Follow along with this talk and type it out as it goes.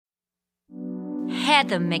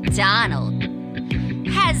Heather McDonald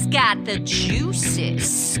has got the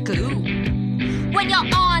juiciest scoop. When you're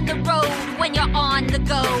on the road, when you're on the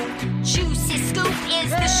go, Juicy Scoop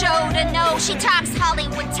is the show to know. She talks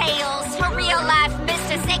Hollywood tales, her real life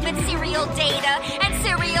Mr. Segment serial data, and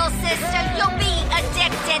serial sister. You'll be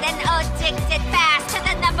addicted and addicted fast to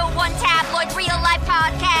the #1 tabloid real life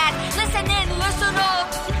podcast. Listen in, listen up.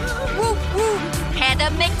 Whoop, whoop.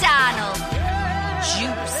 Heather McDonald,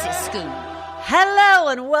 Juicy Scoop. Hello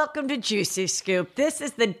and welcome to Juicy Scoop. This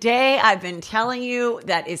is the day I've been telling you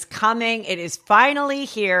that is coming. It is finally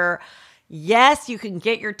here. Yes, you can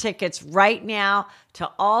get your tickets right now to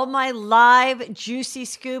all my live Juicy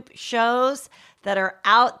Scoop shows that are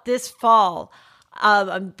out this fall.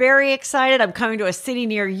 I'm very excited. I'm coming to a city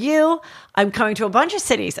near you. I'm coming to a bunch of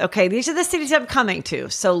cities. Okay, these are the cities I'm coming to.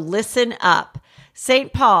 So listen up.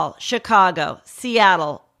 St. Paul, Chicago,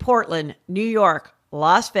 Seattle, Portland, New York,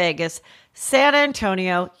 Las Vegas, San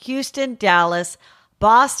Antonio, Houston, Dallas,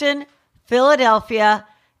 Boston, Philadelphia,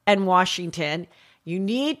 and Washington. You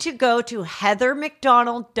need to go to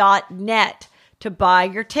heathermcdonald.net to buy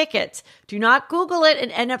your tickets. Do not Google it and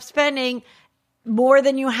end up spending more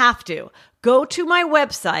than you have to. Go to my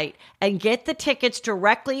website and get the tickets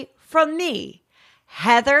directly from me,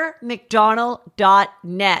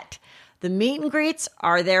 heathermcdonald.net. The meet and greets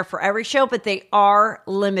are there for every show, but they are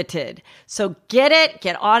limited. So get it,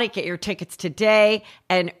 get on it, get your tickets today.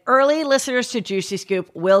 And early listeners to Juicy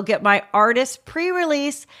Scoop will get my artist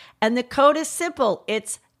pre-release. And the code is simple.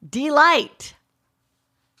 It's DELIGHT.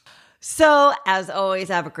 So as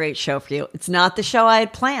always, I have a great show for you. It's not the show I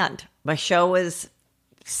had planned. My show was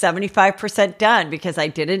 75% done because I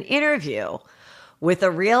did an interview with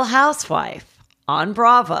a Real Housewife on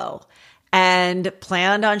Bravo and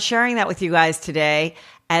planned on sharing that with you guys today.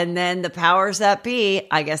 And then the powers that be,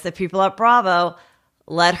 I guess the people at Bravo,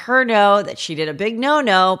 let her know that she did a big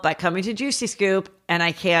no-no by coming to Juicy Scoop, and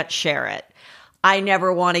I can't share it. I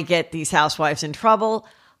never want to get these housewives in trouble.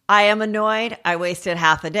 I am annoyed. I wasted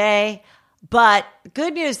half a day. But the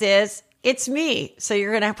good news is, it's me. So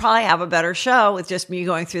you're going to probably have a better show with just me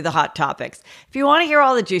going through the hot topics. If you want to hear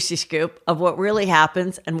all the juicy scoop of what really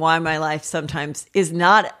happens and why my life sometimes is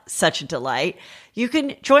not such a delight, you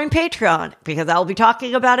can join Patreon because I'll be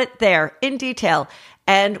talking about it there in detail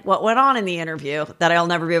and what went on in the interview that I'll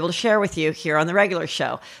never be able to share with you here on the regular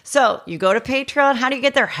show. So you go to Patreon. How do you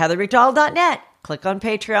get there? heathermcdonald.net. Click on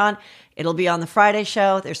Patreon. It'll be on the Friday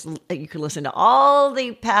show. You can listen to all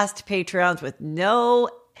the past Patreons with no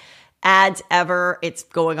ads ever. It's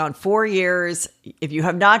going on 4 years. If you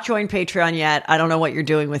have not joined Patreon yet, I don't know what you're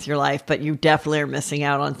doing with your life, but you definitely are missing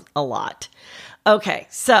out on a lot. Okay,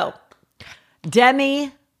 so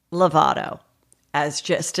Demi Lovato, as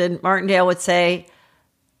Justin Martindale would say,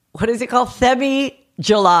 what is it called? Themi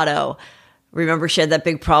Gelato. Remember, she had that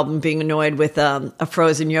big problem being annoyed with a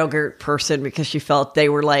frozen yogurt person because she felt they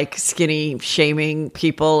were like skinny shaming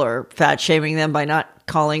people or fat shaming them by not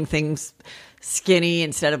calling things skinny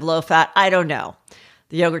instead of low fat. I don't know.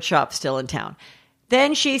 The yogurt shop's still in town.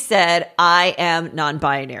 Then she said, I am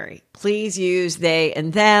non-binary. Please use they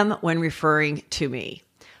and them when referring to me.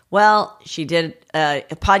 Well, she did a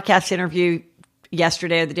podcast interview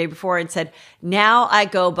yesterday or the day before and said, now I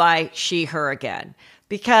go by she, her again.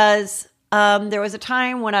 Because there was a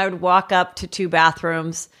time when I would walk up to two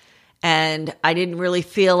bathrooms and I didn't really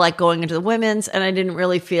feel like going into the women's and I didn't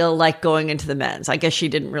really feel like going into the men's. I guess she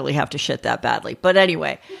didn't really have to shit that badly. But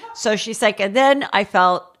anyway, so she's like, and then I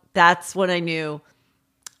felt that's when I knew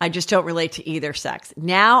I just don't relate to either sex.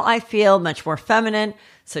 Now I feel much more feminine.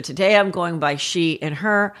 So today I'm going by she and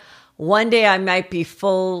her. One day I might be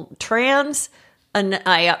full trans and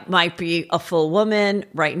I might be a full woman.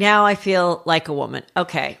 Right now I feel like a woman.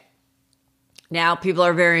 Okay. Now people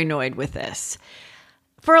are very annoyed with this.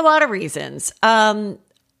 For a lot of reasons. I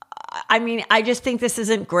mean, I just think this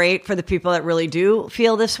isn't great for the people that really do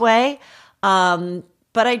feel this way. But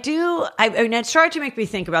I mean, it started to make me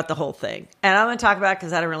think about the whole thing. And I'm going to talk about it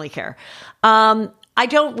because I don't really care. I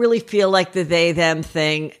don't really feel like the they, them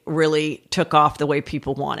thing really took off the way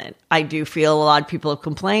people wanted. I do feel a lot of people have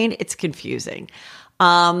complained. It's confusing.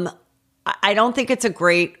 I don't think it's a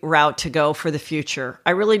great route to go for the future.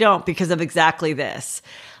 I really don't because of exactly this.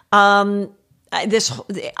 I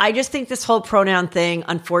just think this whole pronoun thing,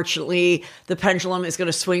 unfortunately, the pendulum is going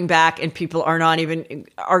to swing back and people are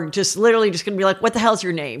just literally just going to be like, what the hell's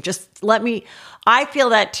your name? Just let me, I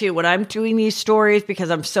feel that too. When I'm doing these stories, because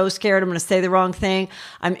I'm so scared I'm going to say the wrong thing,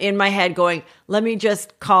 I'm in my head going, let me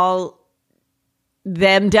just call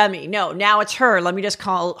them Demi. No, now it's her. Let me just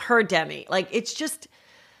call her Demi. Like, it's just,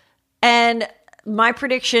 and my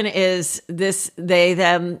prediction is this, they,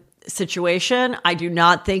 them situation. I do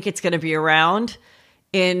not think it's going to be around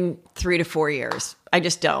in 3 to 4 years. I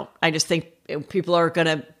just don't. I just think people are going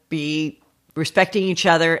to be respecting each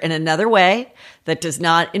other in another way that does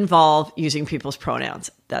not involve using people's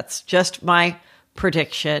pronouns. That's just my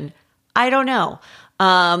prediction. I don't know.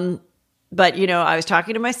 But, I was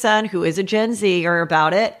talking to my son, who is a Gen Zer,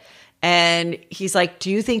 about it. And he's like,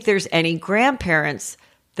 do you think there's any grandparents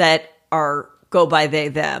that go by they,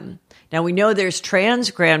 them? Now, we know there's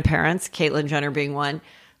trans grandparents, Caitlyn Jenner being one,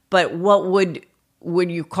 but what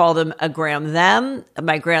would you call them? A gram them?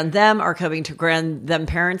 My grand them are coming to grand them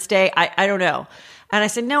Parents' Day? I don't know. And I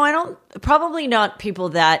said, no, I don't, probably not people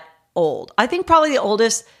that old. I think probably the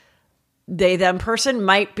oldest they, them person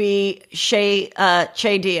might be Che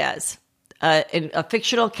Diaz, a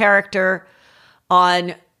fictional character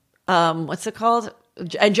on, what's it called?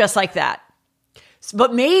 And Just Like That.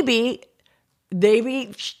 But maybe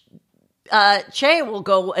Che will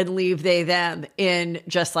go and leave they, them in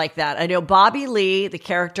Just Like That. I know Bobby Lee, the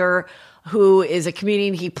character who is a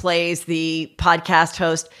comedian, he plays the podcast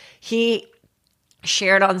host. He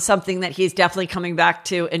shared on something that he's definitely coming back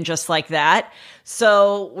to in Just Like That.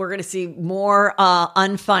 So we're going to see more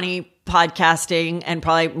unfunny podcasting and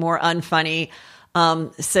probably more unfunny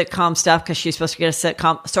sitcom stuff, because she's supposed to get a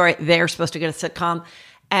sitcom. Sorry, they're supposed to get a sitcom.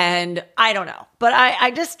 And I don't know. But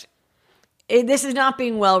I just... this is not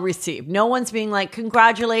being well received. No one's being like,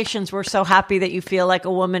 congratulations, we're so happy that you feel like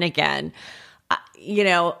a woman again.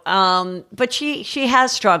 But she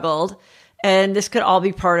has struggled, and this could all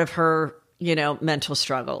be part of her, mental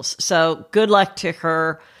struggles. So good luck to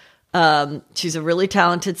her. She's a really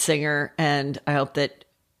talented singer, and I hope that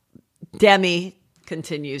Demi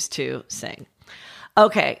continues to sing.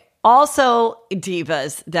 Okay. Also,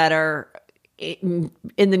 divas that are in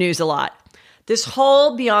the news a lot. This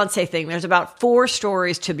whole Beyonce thing, there's about 4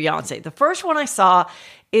 stories to Beyonce. The first one I saw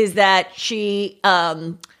is that she,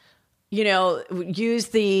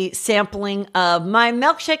 used the sampling of My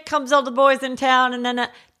Milkshake Comes All the Boys in Town, and then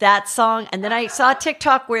that song. And then I saw a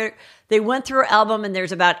TikTok where they went through her album, and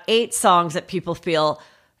there's about 8 songs that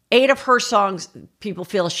 8 of her songs people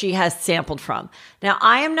feel she has sampled from. Now,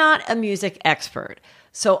 I am not a music expert,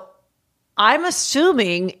 so I'm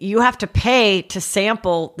assuming you have to pay to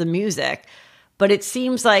sample the music. But it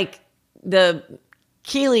seems like the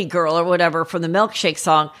Keeley girl or whatever from the Milkshake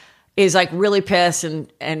song is like really pissed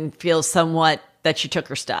and feels somewhat that she took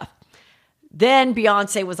her stuff. Then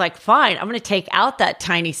Beyonce was like, fine, I'm going to take out that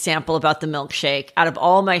tiny sample about the milkshake out of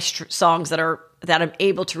all my songs that I'm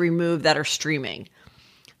able to remove that are streaming.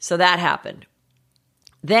 So that happened.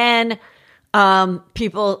 Then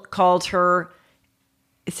people called her,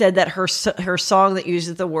 said that her song that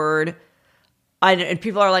uses the word, and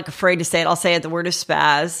people are like afraid to say it. I'll say it. The word is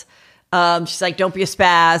spaz. She's like, don't be a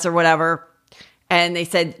spaz or whatever. And they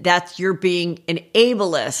said you're being an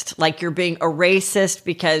ableist, like you're being a racist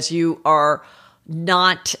because you are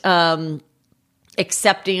not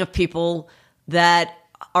accepting of people that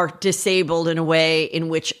are disabled in a way in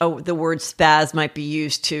which the word spaz might be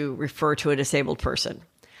used to refer to a disabled person.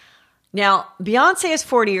 Now, Beyonce is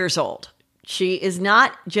 40 years old. She is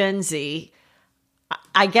not Gen Z.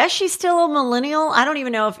 I guess she's still a millennial. I don't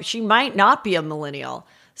even know if she might not be a millennial.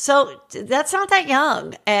 So that's not that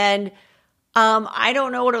young. And I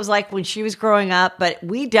don't know what it was like when she was growing up, but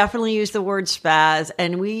we definitely used the word spaz,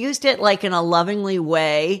 and we used it like in a lovingly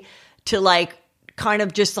way to like kind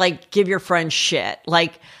of just like give your friend shit.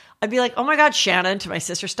 Like I'd be like, oh my God, Shannon, to my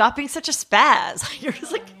sister, stop being such a spaz. You're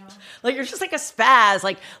just you're just like a spaz.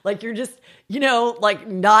 Like you're just, like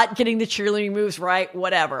not getting the cheerleading moves right,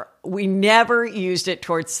 whatever. We never used it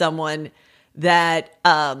towards someone that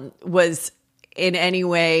was in any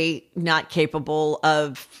way not capable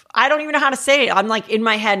of, I don't even know how to say it. I'm like in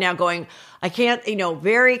my head now going, I can't,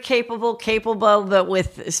 very capable, but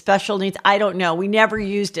with special needs. I don't know. We never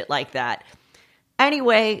used it like that.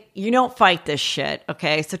 Anyway, you don't fight this shit,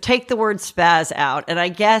 okay? So take the word spaz out. And I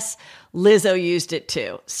guess Lizzo used it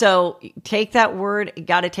too. So take that word, you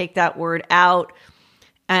got to take that word out.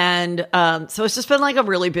 And so it's just been like a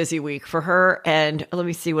really busy week for her. And let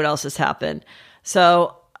me see what else has happened.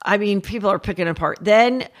 So, I mean, people are picking apart.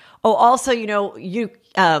 Then, also, the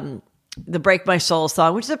Break My Soul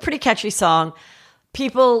song, which is a pretty catchy song.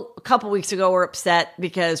 People a couple weeks ago were upset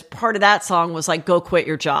because part of that song was like, go quit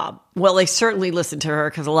your job. Well, they certainly listened to her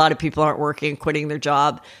because a lot of people aren't working, quitting their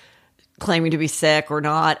job, claiming to be sick or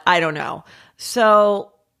not. I don't know.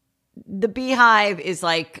 So the Beehive is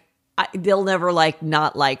like, they'll never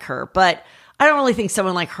not like her. But I don't really think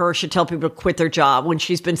someone like her should tell people to quit their job when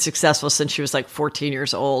she's been successful since she was like 14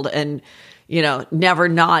 years old. And, never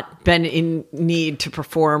not been in need to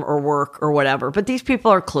perform or work or whatever. But these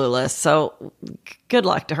people are clueless. So good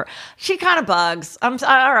luck to her. She kind of bugs. I'm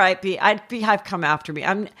all right. Beehive come after me.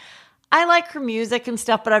 I like her music and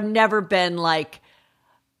stuff, but I've never been like,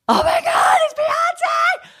 oh my God, it's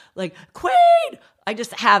Beyonce! Like, Queen! I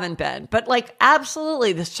just haven't been. But like,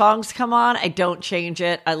 absolutely, the songs come on. I don't change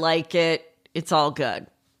it. I like it. It's all good.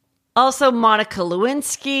 Also, Monica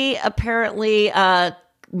Lewinsky apparently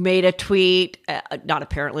made a tweet. Not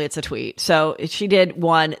apparently, it's a tweet. So she did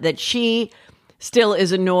one that she still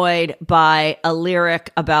is annoyed by a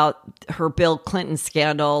lyric about her Bill Clinton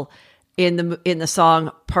scandal in the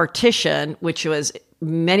song Partition, which was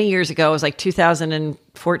many years ago. It was like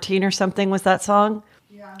 2014 or something was that song.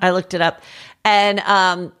 Yeah. I looked it up.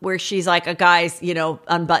 And where she's like, a guy's,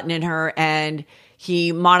 unbuttoning her and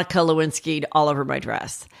he Monica Lewinsky'd all over my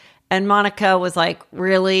dress. And Monica was like,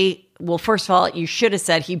 really? Well, first of all, you should have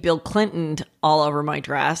said he Bill Clinton'd all over my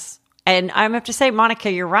dress. And I have to say,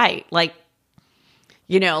 Monica, you're right. Like,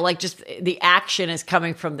 just the action is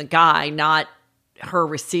coming from the guy, not her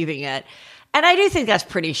receiving it. And I do think that's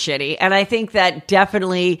pretty shitty. And I think that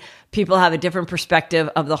definitely people have a different perspective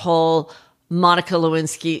of the whole Monica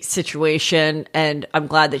Lewinsky situation. And I'm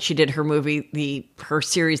glad that she did her movie, her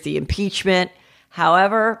series, The Impeachment.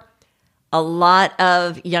 However, a lot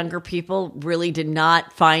of younger people really did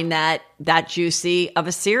not find that juicy of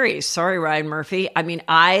a series. Sorry, Ryan Murphy. I mean,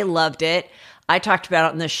 I loved it. I talked about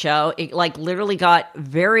it on the show. It like literally got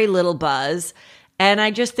very little buzz. And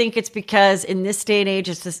I just think it's because in this day and age,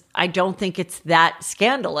 I don't think it's that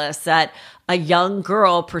scandalous that a young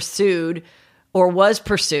girl pursued or was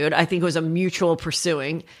pursued. I think it was a mutual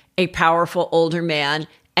pursuing a powerful older man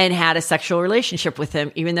and had a sexual relationship with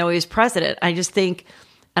him, even though he was president. I think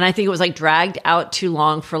it was like dragged out too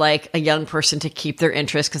long for like a young person to keep their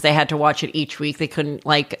interest because they had to watch it each week. They couldn't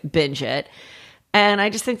like binge it. And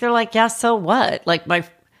I just think they're like, yeah, so what?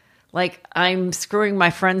 Like I'm screwing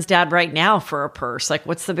my friend's dad right now for a purse. Like,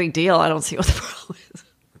 what's the big deal? I don't see what the problem is.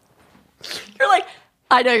 You're like,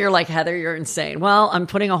 I know you're like, Heather, you're insane. Well, I'm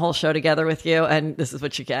putting a whole show together with you and this is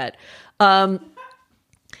what you get. No,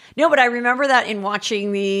 but I remember that in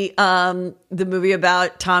watching the movie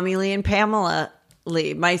about Tommy Lee and Pamela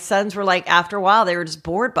Lee. My sons were like, after a while, they were just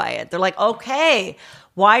bored by it. They're like, okay,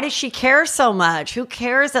 why does she care so much? Who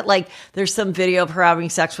cares that like there's some video of her having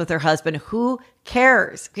sex with her husband? Who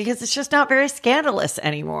cares? Because it's just not very scandalous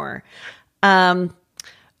anymore.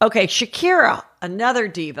 Okay, Shakira, another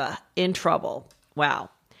diva in trouble. Wow.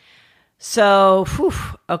 So,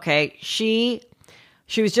 okay, she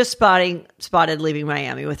was just spotted leaving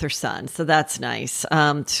Miami with her son. So that's nice.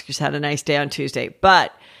 She's had a nice day on Tuesday,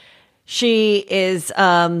 but she is,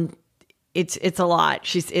 it's a lot.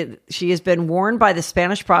 She has been warned by the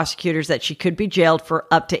Spanish prosecutors that she could be jailed for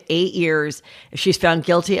up to 8 years if she's found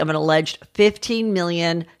guilty of an alleged $15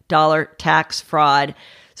 million tax fraud.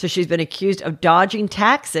 So she's been accused of dodging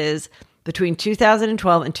taxes between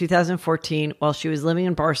 2012 and 2014 while she was living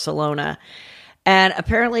in Barcelona. And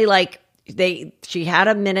apparently she had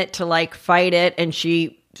a minute to like fight it, and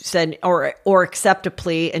she said, or accept a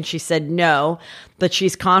plea, and she said no, but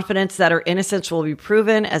she's confident that her innocence will be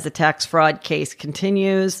proven as the tax fraud case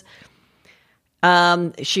continues.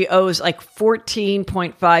 She owes like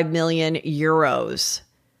 14.5 million euros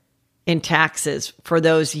in taxes for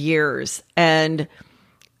those years, and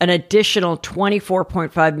an additional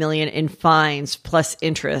 24.5 million in fines plus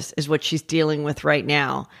interest is what she's dealing with right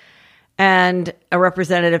now. And a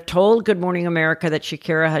representative told Good Morning America that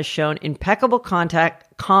Shakira has shown impeccable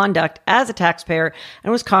conduct as a taxpayer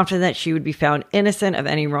and was confident that she would be found innocent of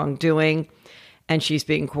any wrongdoing. And she's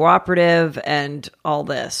being cooperative and all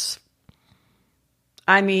this.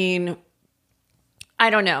 I mean, I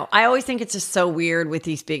don't know. I always think it's just so weird with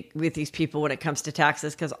these people when it comes to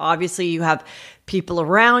taxes, because obviously you have people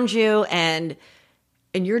around you and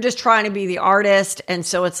you're just trying to be the artist. And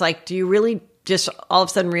so it's like, do you really just all of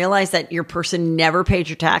a sudden realize that your person never paid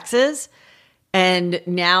your taxes? And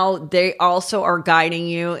now they also are guiding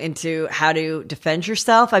you into how to defend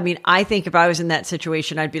yourself. I mean, I think if I was in that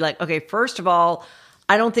situation, I'd be like, okay, first of all,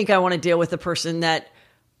 I don't think I want to deal with the person that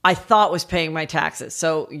I thought was paying my taxes.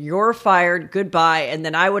 So you're fired, goodbye. And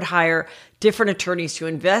then I would hire different attorneys to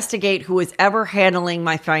investigate who was ever handling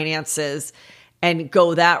my finances and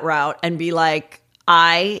go that route and be like,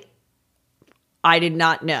 I did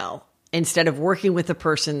not know. Instead of working with a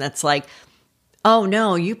person that's like, oh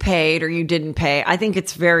no, you paid or you didn't pay. I think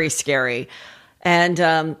it's very scary. And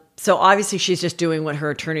so obviously she's just doing what her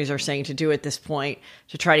attorneys are saying to do at this point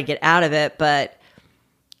to try to get out of it. But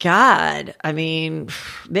God, I mean,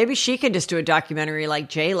 maybe she could just do a documentary like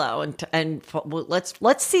J-Lo and well,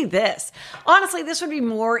 let's see this. Honestly, this would be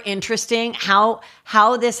more interesting how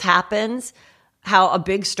this happens, how a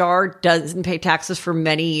big star doesn't pay taxes for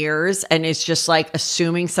many years and is just like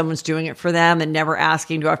assuming someone's doing it for them and never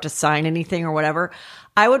asking, do I have to sign anything or whatever.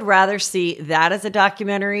 I would rather see that as a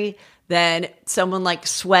documentary than someone like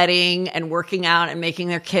sweating and working out and making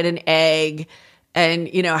their kid an egg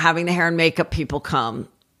and, you know, having the hair and makeup people come.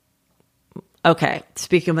 Okay,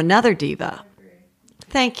 speaking of another diva.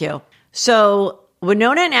 Thank you. So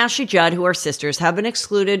Winona and Ashley Judd, who are sisters, have been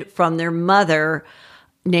excluded from their mother,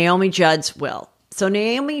 Naomi Judd's will. So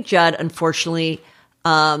Naomi Judd, unfortunately,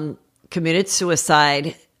 committed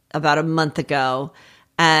suicide about a month ago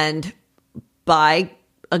and by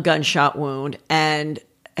a gunshot wound, and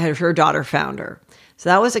her daughter found her. So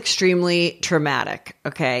that was extremely traumatic,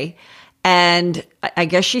 okay? And I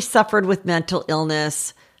guess she suffered with mental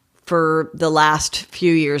illness for the last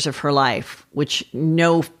few years of her life, which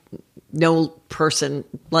no person,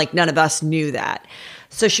 like none of us knew that.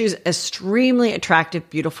 So she was an extremely attractive,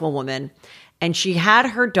 beautiful woman. And she had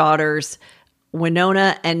her daughters,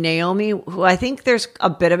 Winona and Naomi, who I think there's a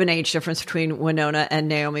bit of an age difference between Winona and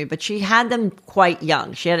Naomi, but she had them quite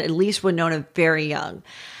young. She had at least Winona very young.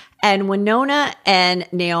 And Winona and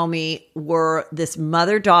Naomi were this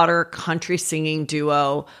mother-daughter country singing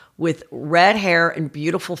duo with red hair and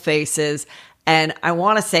beautiful faces. And I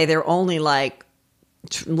want to say they're only like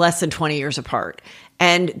less than 20 years apart.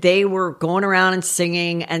 And they were going around and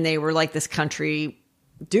singing, and they were like this country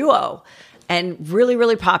duo and really,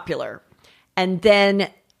 really popular. And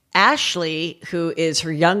then Ashley, who is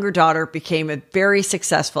her younger daughter, became a very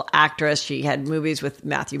successful actress. She had movies with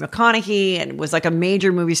Matthew McConaughey and was like a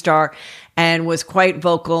major movie star and was quite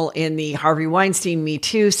vocal in the Harvey Weinstein Me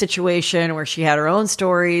Too situation, where she had her own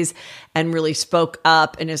stories and really spoke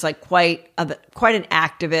up and is like quite an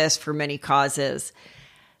activist for many causes.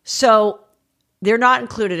 So they're not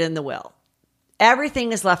included in the will.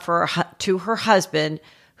 Everything is left to her husband,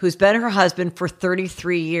 who's been her husband for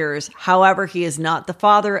 33 years. However, he is not the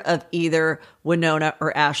father of either Winona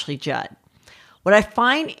or Ashley Judd. What I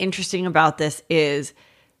find interesting about this is,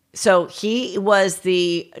 so he was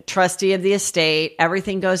the trustee of the estate.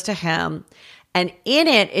 Everything goes to him. And in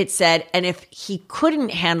it, it said, and if he couldn't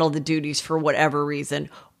handle the duties for whatever reason,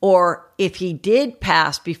 or if he did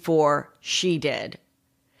pass before she did,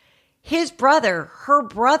 his brother, her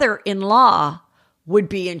brother-in-law, would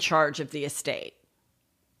be in charge of the estate.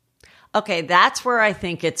 Okay, that's where I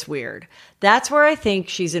think it's weird. That's where I think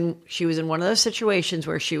she was in one of those situations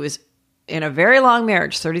where she was in a very long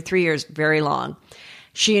marriage, 33 years, very long.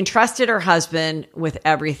 She entrusted her husband with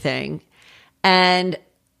everything. And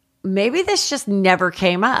maybe this just never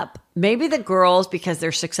came up. Maybe the girls, because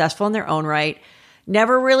they're successful in their own right,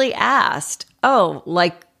 never really asked, oh,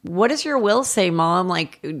 like, what does your will say, Mom?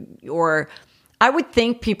 Like, or I would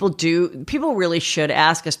think people really should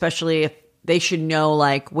ask, especially if they should know,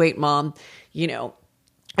 like, wait, Mom, you know,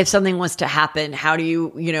 if something was to happen, how do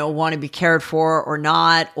you want to be cared for or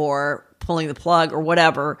not, or pulling the plug or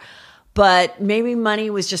whatever. But maybe money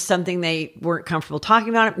was just something they weren't comfortable talking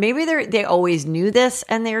about. Maybe they always knew this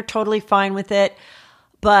and they're totally fine with it.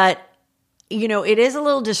 But, you know, it is a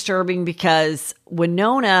little disturbing because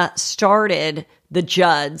Winona started the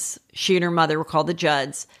Judds. She and her mother were called the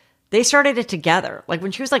Judds. They started it together. Like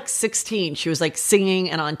when she was like 16, she was like singing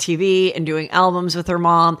and on TV and doing albums with her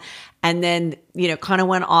mom. And then, you know, kind of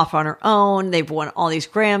went off on her own. They've won all these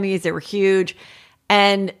Grammys. They were huge.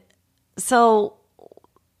 And so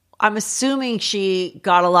I'm assuming she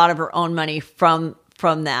got a lot of her own money from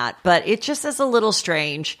that. But it just is a little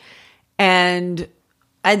strange. And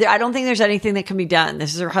I don't think there's anything that can be done.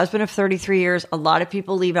 This is her husband of 33 years. A lot of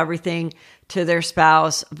people leave everything to their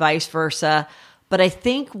spouse, vice versa. But I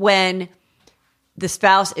think when the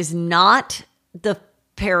spouse is not the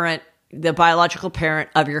parent, the biological parent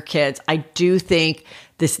of your kids, I do think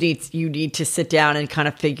you need to sit down and kind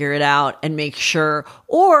of figure it out and make sure,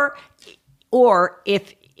 or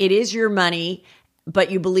if it is your money,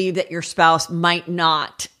 but you believe that your spouse might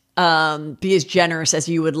not be as generous as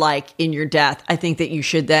you would like in your death, I think that you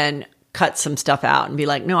should then cut some stuff out and be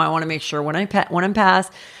like, no, I want to make sure when I'm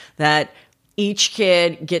passed that each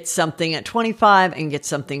kid gets something at 25 and gets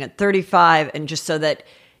something at 35. And just so that,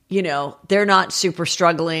 you know, they're not super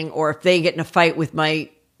struggling, or if they get in a fight with my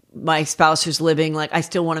spouse who's living, like, I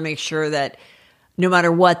still want to make sure that no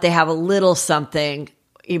matter what, they have a little something,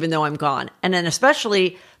 even though I'm gone. And then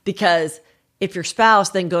especially because if your spouse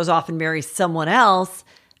then goes off and marries someone else,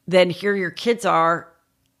 then here your kids are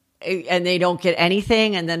and they don't get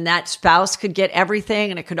anything, and then that spouse could get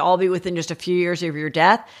everything, and it could all be within just a few years of your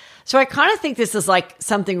death. So I kind of think this is like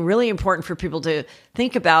something really important for people to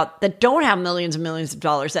think about that don't have millions and millions of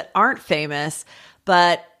dollars, that aren't famous.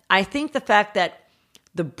 But I think the fact that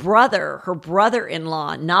her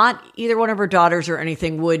brother-in-law, not either one of her daughters or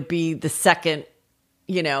anything, would be the second,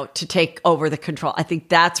 to take over the control. I think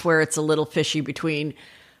that's where it's a little fishy between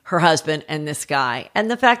her husband and this guy.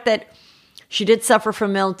 And the fact that she did suffer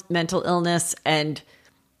from mental illness, and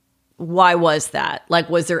why was that? Like,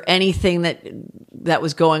 was there anything that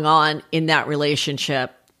was going on in that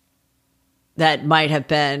relationship that might have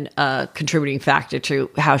been a contributing factor to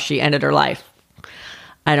how she ended her life?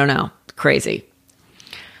 I don't know. Crazy.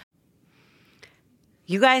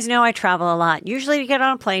 You guys know I travel a lot, usually to get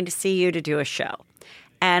on a plane to see you to do a show.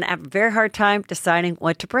 And I have a very hard time deciding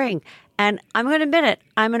what to bring. And I'm going to admit it,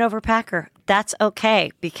 I'm an overpacker. That's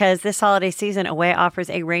okay, because this holiday season, Away offers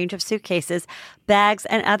a range of suitcases, bags,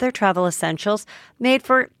 and other travel essentials made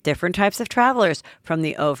for different types of travelers, from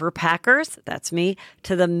the overpackers, that's me,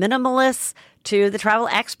 to the minimalists, to the travel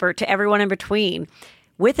expert, to everyone in between.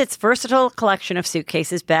 With its versatile collection of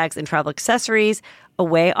suitcases, bags, and travel accessories,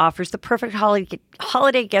 Away offers the perfect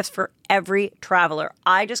holiday gifts for every traveler.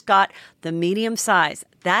 I just got the medium size.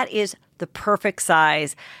 That is the perfect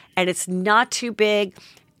size, and it's not too big.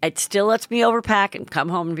 It still lets me overpack and come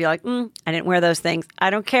home and be like, I didn't wear those things. I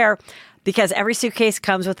don't care, because every suitcase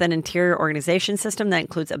comes with an interior organization system that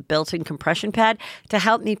includes a built-in compression pad to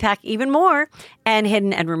help me pack even more, and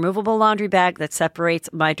hidden and removable laundry bag that separates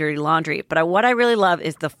my dirty laundry. But what I really love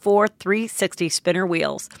is the 4 360 spinner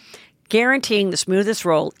wheels, guaranteeing the smoothest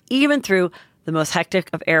roll, even through the most hectic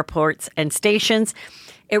of airports and stations.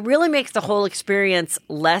 It really makes the whole experience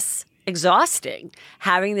less exhausting,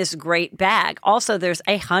 having this great bag. Also, there's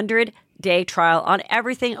a 100-day trial on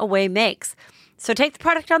everything Away makes. So take the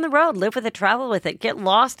product on the road, live with it, travel with it, get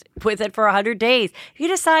lost with it for 100 days. If you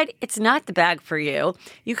decide it's not the bag for you,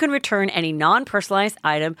 you can return any non-personalized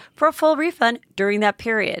item for a full refund during that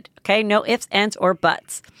period. Okay, no ifs, ands, or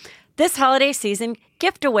buts. This holiday season,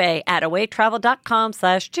 gift away at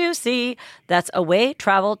awaytravel.com/juicy. That's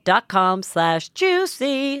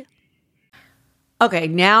awaytravel.com/juicy. Okay,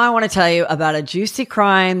 now I want to tell you about a juicy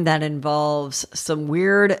crime that involves some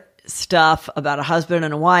weird stuff about a husband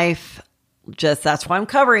and a wife. Just that's why I'm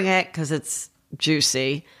covering it, because it's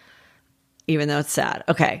juicy, even though it's sad.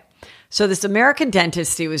 Okay, so this American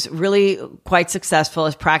dentist, he was really quite successful.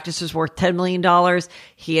 His practice was worth $10 million.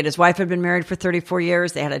 He and his wife had been married for 34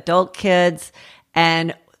 years. They had adult kids.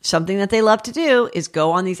 And something that they love to do is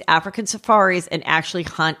go on these African safaris and actually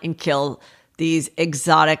hunt and kill these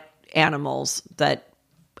exotic animals that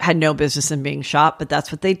had no business in being shot, but that's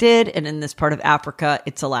what they did. And in this part of Africa,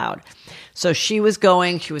 it's allowed. So she was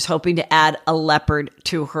hoping to add a leopard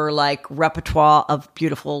to her repertoire of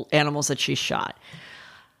beautiful animals that she shot.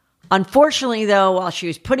 Unfortunately, though, while she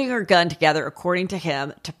was putting her gun together, according to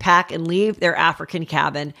him, to pack and leave their African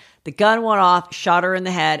cabin, the gun went off, shot her in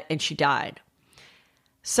the head, and she died.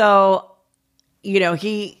 So,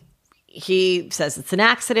 he says it's an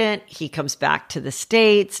accident. He comes back to the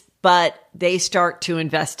States, but they start to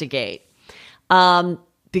investigate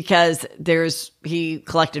because he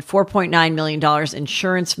collected $4.9 million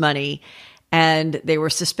insurance money, and they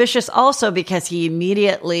were suspicious also because he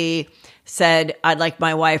immediately said, "I'd like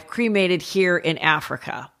my wife cremated here in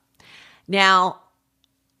Africa." Now,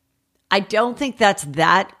 I don't think that's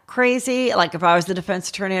that crazy. Like, if I was the defense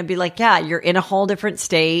attorney, I'd be like, yeah, you're in a whole different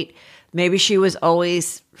state. Maybe she was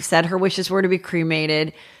always said her wishes were to be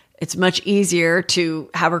cremated. It's much easier to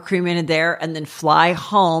have her cremated there and then fly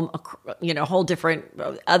home, whole different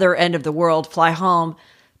other end of the world, fly home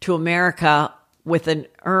to America with an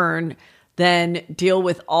urn, than deal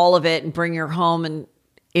with all of it and bring her home. And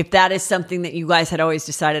if that is something that you guys had always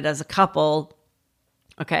decided as a couple,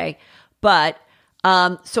 okay. But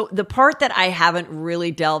so the part that I haven't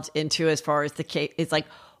really delved into as far as the case is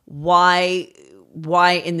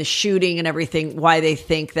why in the shooting and everything, why they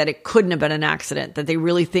think that it couldn't have been an accident, that they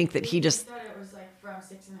really think that he just thought it was from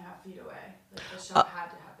 6.5 feet away. The shot had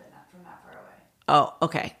to happen from that far away. Oh,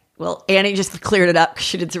 okay. Well, Annie just cleared it up because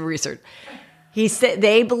she did some research. He said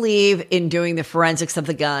they believe in doing the forensics of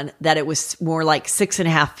the gun that it was more like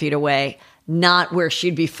 6.5 feet away, not where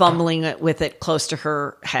she'd be fumbling with it close to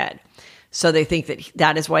her head. So they think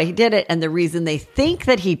that is why he did it. And the reason they think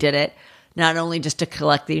that he did it, not only just to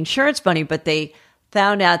collect the insurance money, but they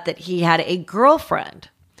found out that he had a girlfriend.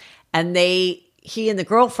 And he and the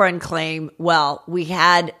girlfriend claim, well,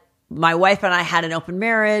 my wife and I had an open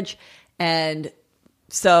marriage, and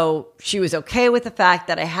so she was okay with the fact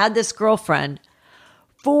that I had this girlfriend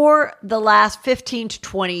for the last 15 to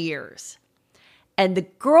 20 years. And the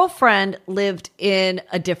girlfriend lived in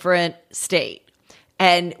a different state.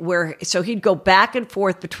 And so he'd go back and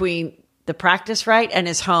forth between the practice and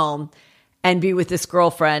his home and be with this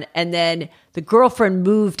girlfriend. And then the girlfriend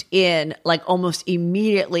moved in like almost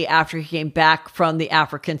immediately after he came back from the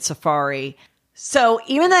African safari. So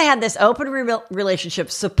even though they had this open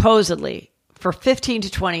relationship, supposedly for 15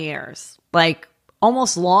 to 20 years, like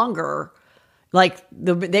almost longer, like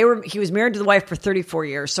he was married to the wife for 34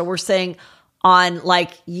 years. So we're saying on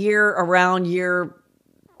like around year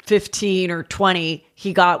 15 or 20,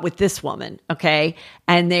 he got with this woman. Okay.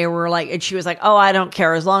 And they were like, and she was like, oh, I don't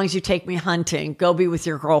care. As long as you take me hunting, go be with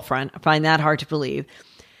your girlfriend. I find that hard to believe.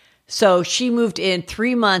 So she moved in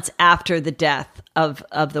 3 months after the death of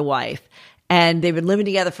the wife. And they've been living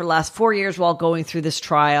together for the last 4 years while going through this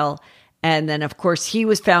trial. And then, of course, he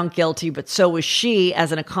was found guilty, but so was she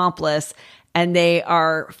as an accomplice. And they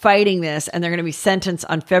are fighting this, and they're going to be sentenced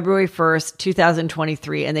on February 1st,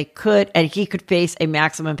 2023. And he could face a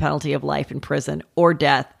maximum penalty of life in prison or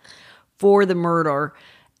death for the murder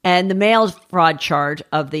and the mail fraud charge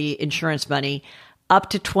of the insurance money, up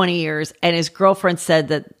to 20 years. And his girlfriend said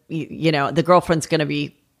that, the girlfriend's going to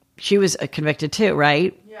be, she was convicted too,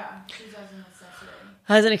 right? Yeah, she's as an accessory.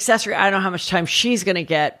 As an accessory, I don't know how much time she's going to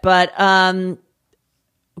get, but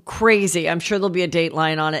crazy. I'm sure there'll be a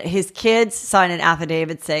dateline on it. His kids sign an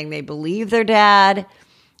affidavit saying they believe their dad.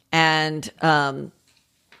 And, but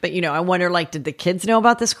I wonder, like, did the kids know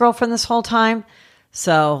about this girlfriend this whole time?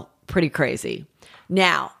 So pretty crazy.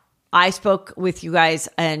 Now, I spoke with you guys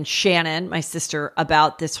and Shannon, my sister,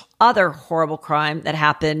 about this other horrible crime that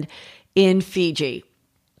happened in Fiji.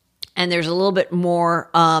 And there's a little bit more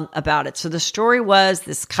about it. So the story was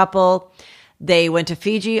this couple, they went to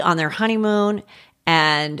Fiji on their honeymoon,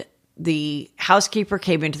 and the housekeeper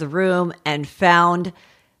came into the room and found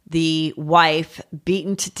the wife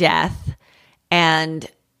beaten to death, and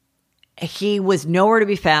he was nowhere to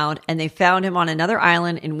be found. And they found him on another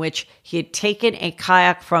island in which he had taken a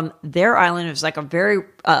kayak from their island. It was like a very,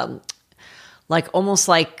 almost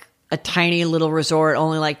like a tiny little resort.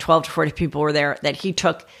 Only like 12 to 40 people were there. That he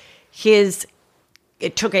took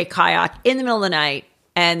a kayak in the middle of the night,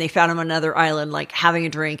 and they found him on another island, like having a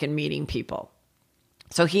drink and meeting people.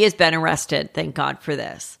 So he has been arrested. Thank God for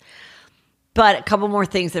this. But a couple more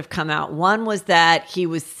things have come out. One was that he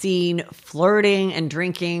was seen flirting and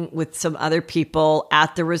drinking with some other people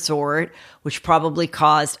at the resort, which probably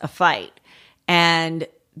caused a fight. And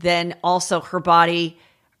then also her body,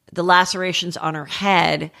 the lacerations on her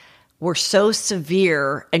head were so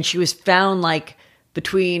severe, and she was found like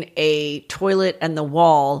between a toilet and the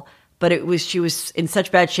wall, but she was in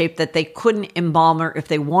such bad shape that they couldn't embalm her if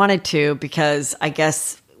they wanted to, because I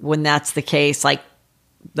guess when that's the case, like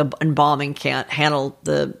the embalming can't handle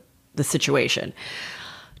the situation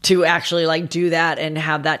to actually like do that and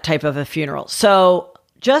have that type of a funeral. So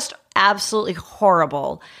just absolutely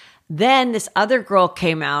horrible. Then this other girl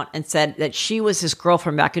came out and said that she was his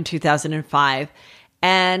girlfriend back in 2005,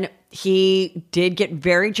 and he did get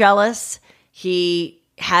very jealous. He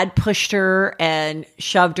had pushed her and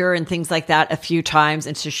shoved her and things like that a few times.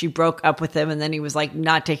 And so she broke up with him, and then he was like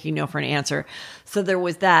not taking no for an answer. So there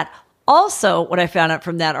was that. Also, what I found out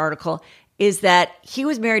from that article is that he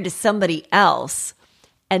was married to somebody else,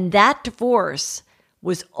 and that divorce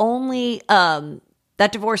was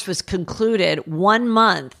concluded 1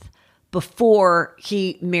 month before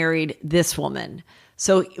he married this woman.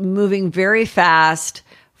 So moving very fast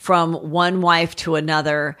from one wife to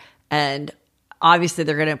another. And obviously,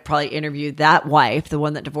 they're going to probably interview that wife, the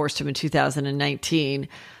one that divorced him in 2019.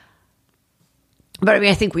 But I mean,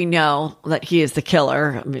 I think we know that he is the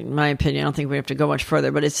killer. I mean, in my opinion, I don't think we have to go much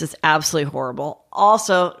further, but it's just absolutely horrible.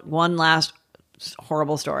 Also, one last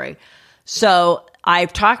horrible story. So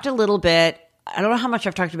I've talked a little bit, I don't know how much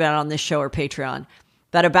I've talked about it on this show or Patreon,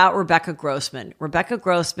 but about Rebecca Grossman. Rebecca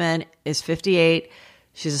Grossman is 58.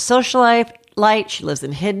 She's a socialite. She lives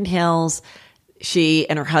in Hidden Hills. She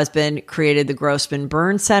and her husband created the Grossman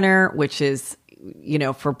Burn Center, which is,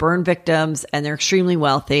 for burn victims, and they're extremely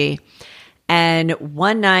wealthy. And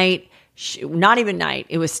one night, not even night,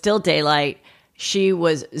 it was still daylight, she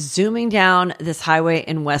was zooming down this highway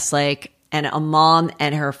in Westlake, and a mom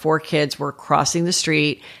and her 4 kids were crossing the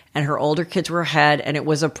street, and her older kids were ahead, and it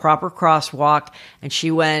was a proper crosswalk, and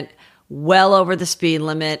she went well over the speed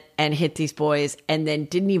limit and hit these boys, and then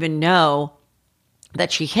didn't even know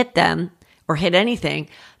that she hit them or hit anything,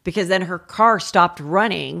 because then her car stopped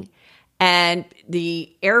running and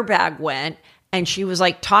the airbag went, and she was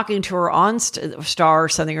like talking to her on star or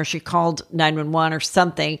something, or she called 911 or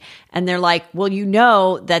something. And they're like, well, you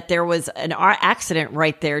know that there was an accident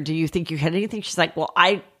right there. Do you think you hit anything? She's like, well,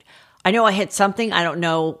 I know I hit something. I don't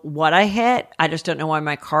know what I hit. I just don't know why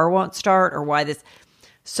my car won't start or why this.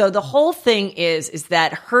 So the whole thing is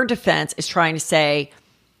that her defense is trying to say,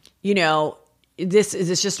 you know, this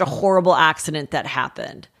is just a horrible accident that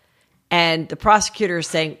happened. And the prosecutor is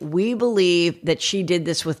saying, we believe that she did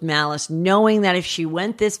this with malice, knowing that if she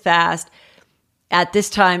went this fast at this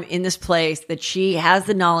time in this place, that she has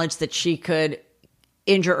the knowledge that she could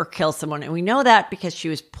injure or kill someone. And we know that because she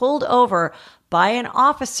was pulled over by an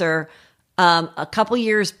officer a couple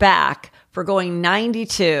years back for going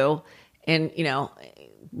 92 and, you know,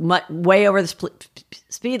 way over the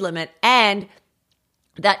speed limit. And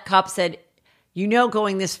that cop said, you know,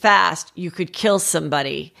 going this fast, you could kill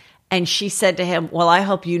somebody. And she said to him, well, I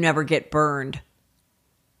hope you never get burned.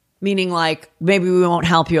 Meaning like, maybe we won't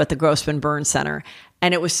help you at the Grossman Burn Center.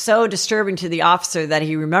 And it was so disturbing to the officer that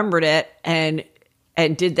he remembered it and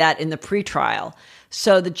did that in the pretrial.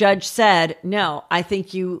 So the judge said, no, I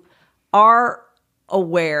think you are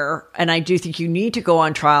aware, and I do think you need to go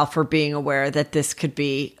on trial for being aware that this could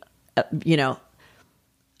be, you know,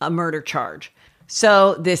 a murder charge.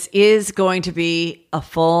 So this is going to be a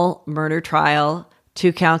full murder trial,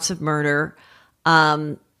 2 counts of murder.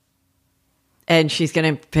 And she's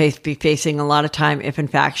going to be facing a lot of time if, in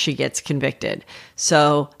fact, she gets convicted.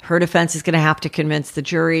 So her defense is going to have to convince the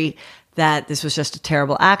jury that this was just a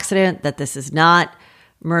terrible accident, that this is not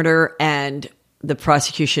murder, and the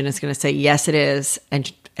prosecution is going to say, yes, it is.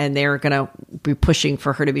 And they're going to be pushing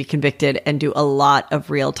for her to be convicted and do a lot of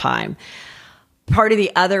real time. Part of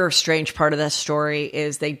the other strange part of that story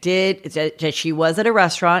is that she was at a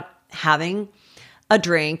restaurant having a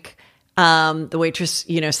drink. The waitress,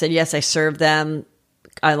 you know, said, yes, I served them.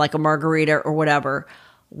 I like a margarita or whatever.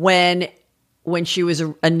 When she was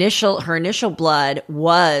her initial blood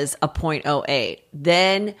was a 0.08.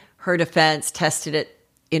 Then her defense tested it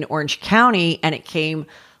in Orange County and it came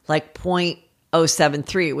like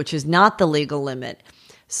 0.073, which is not the legal limit.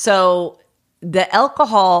 So the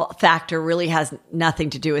alcohol factor really has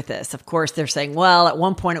nothing to do with this. Of course, they're saying, well, at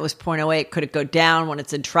one point it was 0.08. Could it go down when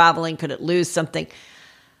it's in traveling? Could it lose something?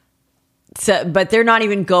 So, but they're not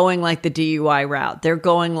even going like the DUI route. They're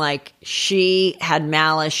going like she had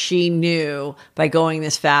malice. She knew by going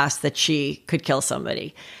this fast that she could kill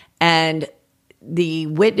somebody. And the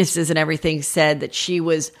witnesses and everything said that she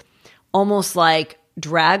was almost like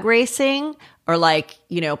drag racing or like,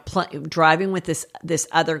 you know, driving with this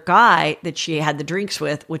other guy that she had the drinks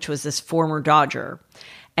with, which was this former Dodger.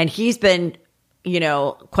 And he's been, you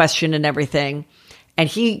know, questioned and everything. And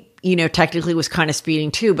he, you know, technically was kind of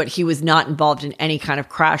speeding too, but he was not involved in any kind of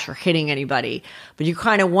crash or hitting anybody. But you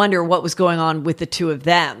kind of wonder what was going on with the two of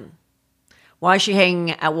them. Why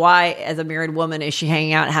as a married woman, is she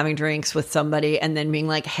hanging out having drinks with somebody and then being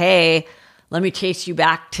like, hey, let me chase you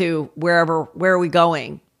back to where are we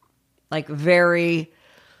going? Like very,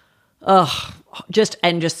 just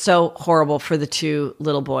so horrible for the 2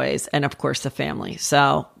 little boys and of course the family.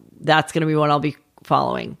 So that's going to be what I'll be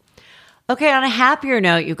following. Okay, on a happier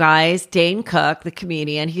note, you guys, Dane Cook, the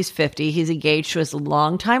comedian, he's 50. He's engaged to his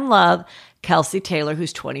longtime love, Kelsey Taylor,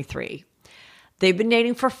 who's 23. They've been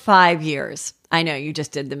dating for 5 years. I know, you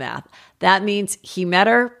just did the math. That means he met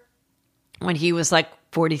her when he was like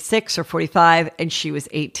 46 or 45 and she was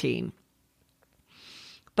 18.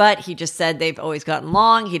 But he just said they've always gotten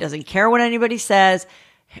along. He doesn't care what anybody says.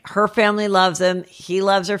 Her family loves him. He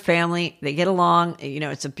loves her family. They get along. You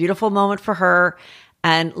know, it's a beautiful moment for her.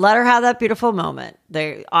 And let her have that beautiful moment.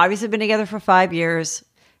 They obviously been together for 5 years.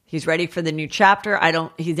 He's ready for the new chapter.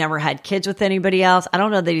 He's never had kids with anybody else. I don't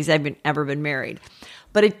know that he's ever been married.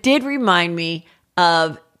 But it did remind me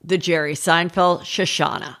of the Jerry Seinfeld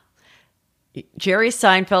Shoshana. Jerry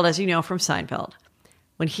Seinfeld, as you know from Seinfeld,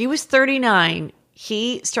 when he was 39,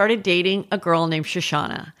 he started dating a girl named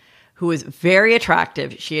Shoshana, who was very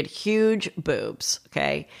attractive. She had huge boobs,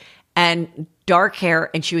 okay, and dark hair,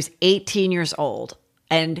 and she was 18 years old.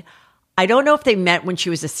 And I don't know if they met when she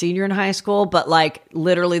was a senior in high school, but like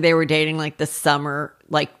literally they were dating like the summer,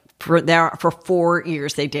 like for 4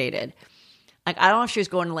 years they dated. Like, I don't know if she was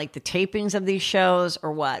going to like the tapings of these shows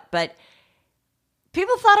or what, but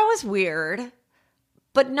people thought it was weird,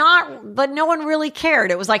 but no one really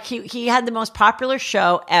cared. It was like he had the most popular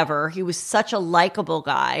show ever. He was such a likable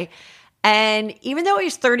guy. And even though he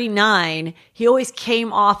was 39, he always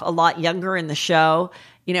came off a lot younger in the show.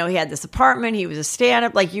 You know, he had this apartment. He was a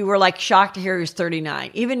stand-up. Like, you were like shocked to hear he was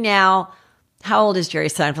 39. Even now, how old is Jerry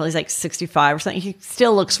Seinfeld? He's like 65 or something. He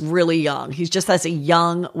still looks really young. He just has a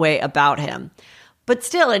young way about him. But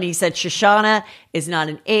still, and he said Shoshana is not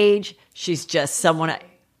an age. She's just someone.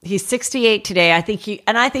 He's 68 today. I think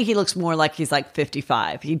he looks more like he's like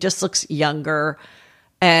 55. He just looks younger.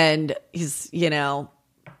 And he's, he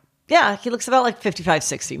looks about like 55,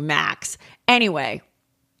 60 max. Anyway,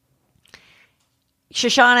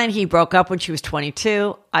 Shoshana and he broke up when she was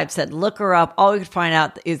 22. I've said, look her up. All we could find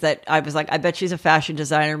out is that I was like, I bet she's a fashion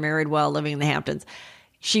designer, married well, living in the Hamptons.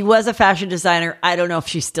 She was a fashion designer. I don't know if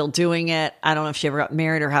she's still doing it. I don't know if she ever got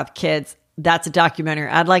married or have kids. That's a documentary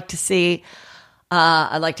I'd like to see.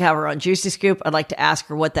 I'd like to have her on Juicy Scoop. I'd like to ask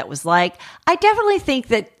her what that was like. I definitely think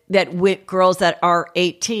that with girls that are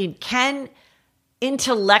 18 can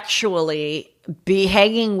intellectually be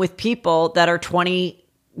hanging with people that are 20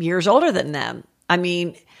 years older than them. I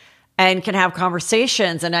mean, and can have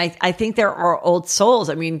conversations. And I think there are old souls.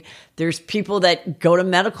 I mean, there's people that go to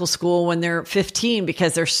medical school when they're 15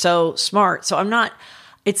 because they're so smart. So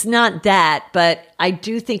it's not that, but I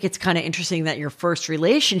do think it's kind of interesting that your first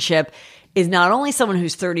relationship is not only someone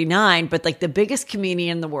who's 39, but like the biggest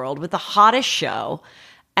comedian in the world with the hottest show.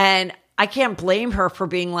 And I can't blame her for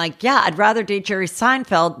being like, yeah, I'd rather date Jerry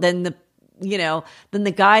Seinfeld than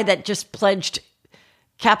the guy that just pledged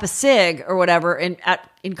Kappa Sig or whatever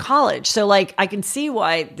in college. So like, I can see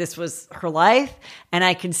why this was her life, and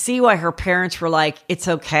I can see why her parents were like, it's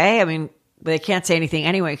okay. I mean, they can't say anything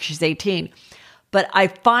anyway because she's 18. But I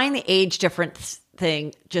find the age difference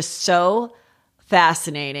thing just so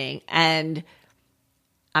fascinating. And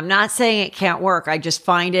I'm not saying it can't work. I just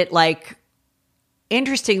find it like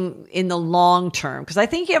interesting in the long term, because I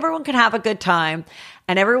think everyone can have a good time,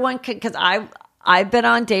 and everyone can, because I've been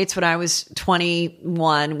on dates when I was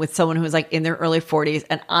 21 with someone who was like in their early 40s.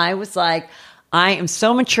 And I was like, I am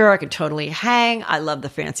so mature. I could totally hang. I love the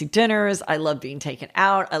fancy dinners. I love being taken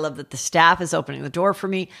out. I love that the staff is opening the door for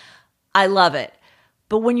me. I love it.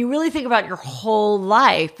 But when you really think about your whole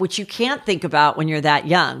life, which you can't think about when you're that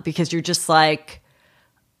young because you're just like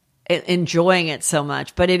enjoying it so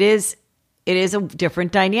much, but it is a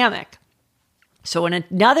different dynamic. So in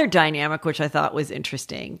another dynamic, which I thought was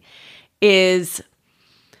interesting, is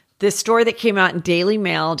this story that came out in Daily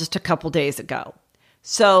Mail just a couple days ago.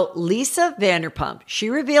 So Lisa Vanderpump, she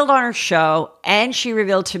revealed on her show, and she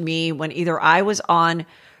revealed to me when either I was on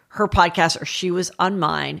her podcast or she was on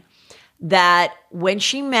mine, that when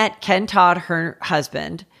she met Ken Todd, her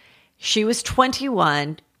husband, she was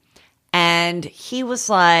 21 and he was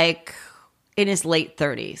like in his late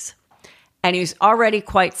 30s. And he was already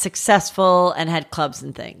quite successful and had clubs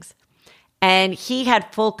and things. And he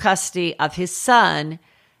had full custody of his son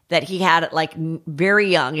that he had at like very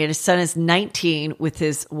young. And his son is 19 with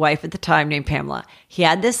his wife at the time named Pamela. He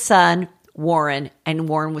had this son, Warren, and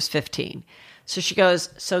Warren was 15. So she goes,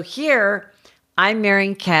 so here I'm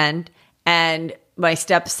marrying Ken and my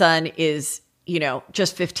stepson is,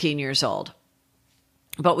 just 15 years old.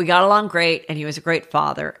 But we got along great and he was a great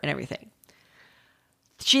father and everything.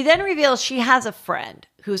 She then reveals she has a friend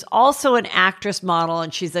who's also an actress model,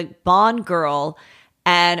 and she's a Bond girl,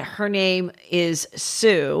 and her name is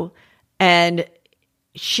Sue. And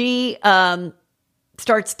she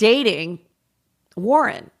starts dating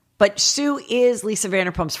Warren. But Sue is Lisa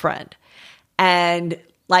Vanderpump's friend. And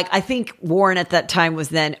like, I think Warren at that time was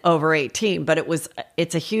then over 18, but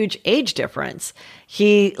it's a huge age difference.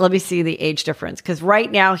 Let me see the age difference, because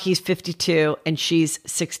right now he's 52 and she's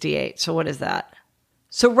 68. So what is that?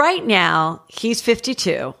 So right now, he's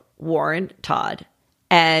 52, Warren Todd,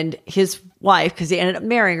 and his wife, because he ended up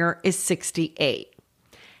marrying her, is 68.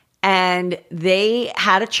 And they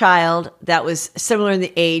had a child that was similar in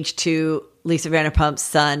the age to Lisa Vanderpump's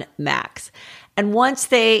son, Max. And once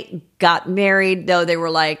they got married, though they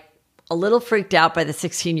were like a little freaked out by the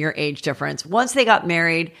 16-year age difference. Once they got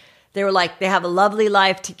married, they were like, they have a lovely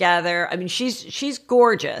life together. I mean, she's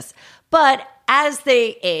gorgeous. But as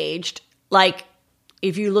they aged, like,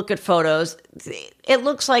 if you look at photos, it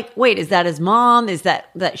looks like, wait, is that his mom? Is that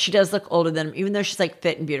she does look older than him, even though she's like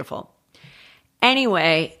fit and beautiful.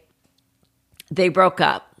 Anyway, they broke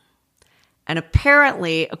up. And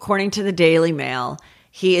apparently, according to the Daily Mail,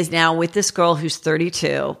 he is now with this girl who's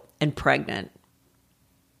 32 and pregnant.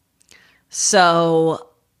 So,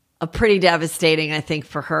 a pretty devastating, I think,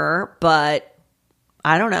 for her, but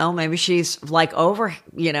I don't know, maybe she's like over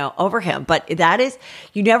him, but that is,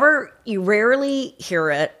 you rarely hear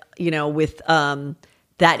it, with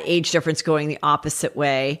that age difference going the opposite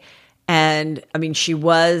way. And I mean, she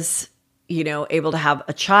was, able to have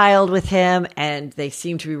a child with him, and they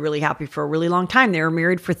seemed to be really happy for a really long time. They were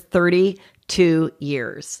married for 32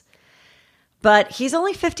 years. but he's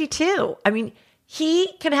only 52. I mean,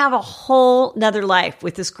 he can have a whole nother life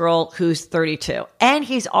with this girl who's 32, and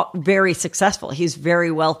he's very successful. He's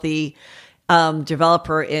very wealthy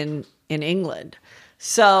developer in England.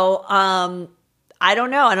 So I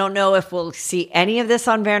don't know. I don't know if we'll see any of this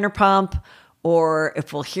on Vanderpump or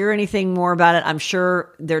if we'll hear anything more about it. I'm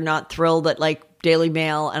sure they're not thrilled at like Daily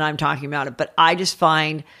Mail and I'm talking about it, but I just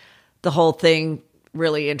find the whole thing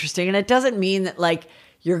really interesting. And it doesn't mean that like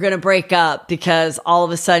you're going to break up because all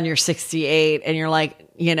of a sudden you're 68 and you're like,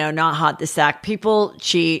 you know, not hot this sack. People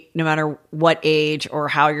cheat no matter what age or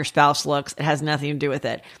how your spouse looks. It has nothing to do with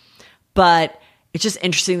it. But it's just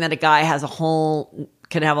interesting that a guy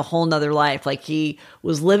can have a whole nother life. Like he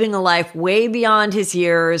was living a life way beyond his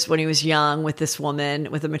years when he was young with this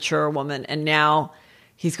woman, with a mature woman. And now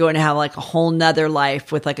he's going to have like a whole nother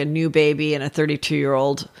life with like a new baby and a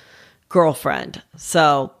 32-year-old girlfriend.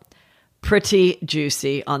 So pretty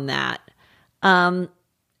juicy on that.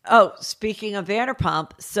 Speaking of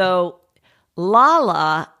Vanderpump, so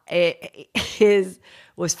Lala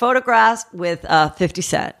was photographed with 50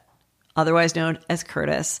 Cent, otherwise known as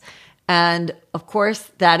Curtis. And of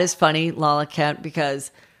course, that is funny, Lala Kent,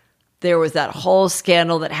 because there was that whole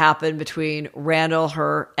scandal that happened between Randall,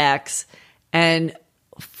 her ex, and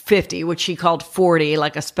 50, which she called 40,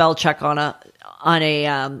 like a spell check on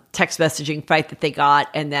a text messaging fight that they got,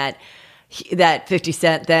 and that 50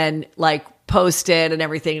 Cent then like posted and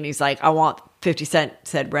everything, and he's like, 50 Cent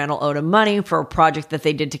said Randall owed him money for a project that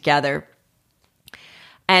they did together.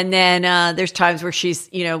 And then there's times where she's,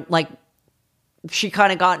 you know, like she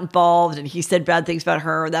kind of got involved and he said bad things about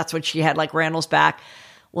her. That's when she had like Randall's back.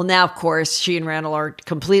 Well, now, of course, she and Randall are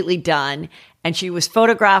completely done. And she was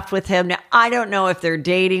photographed with him. Now, I don't know if they're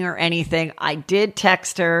dating or anything. I did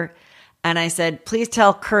text her and I said, please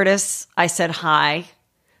tell Curtis I said hi.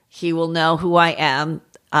 He will know who I am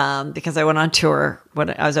because I went on tour when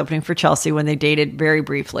I was opening for Chelsea when they dated very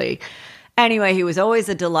briefly. Anyway, he was always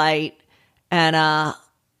a delight. And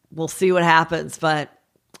we'll see what happens. But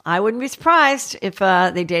I wouldn't be surprised if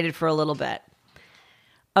they dated for a little bit.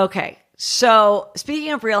 Okay, so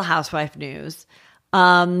speaking of Real Housewife news,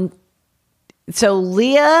 so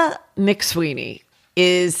Leah McSweeney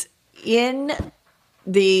is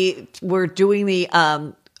we're doing the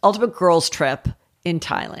Ultimate Girls Trip in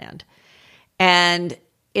Thailand. And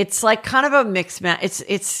it's like kind of a mixed match.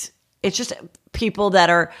 It's just people that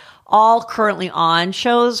are all currently on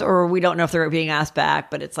shows, or we don't know if they're being asked back,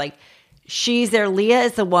 but it's like, she's there. Leah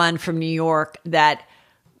is the one from New York that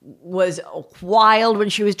was wild when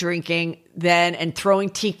she was drinking then and throwing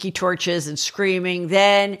tiki torches and screaming.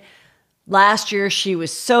 Then last year she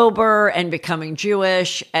was sober and becoming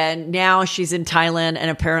Jewish. And now she's in Thailand and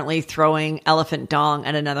apparently throwing elephant dong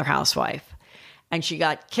at another housewife. And she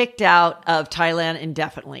got kicked out of Thailand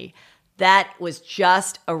indefinitely. That was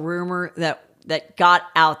just a rumor that got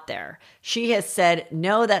out there. She has said,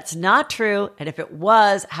 no, that's not true. And if it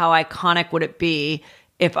was, how iconic would it be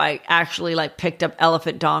if I actually like picked up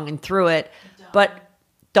elephant dong and threw it? Dung. But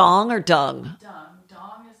dong or dung? Dung.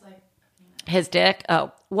 Dong is like his dick?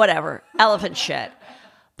 Oh, whatever. Elephant shit.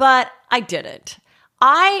 But I didn't.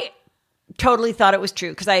 I totally thought it was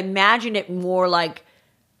true because I imagined it more like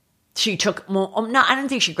she took, I don't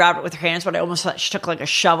think she grabbed it with her hands, but I almost thought she took like a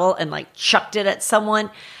shovel and like chucked it at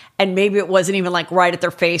someone. And maybe it wasn't even like right at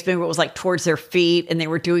their face. Maybe it was like towards their feet and they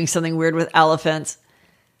were doing something weird with elephants.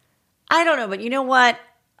 I don't know, but you know what?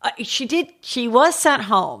 She was sent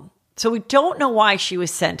home. So we don't know why she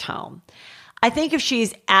was sent home. I think if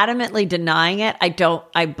she's adamantly denying it,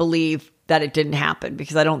 I believe that it didn't happen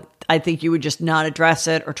because I think you would just not address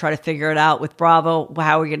it or try to figure it out with Bravo.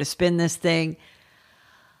 How are we going to spin this thing?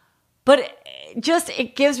 But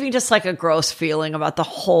it gives me just like a gross feeling about the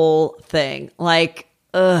whole thing. Like,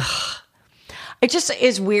 ugh. It just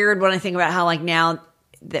is weird when I think about how like now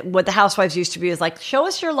that what the housewives used to be is like, show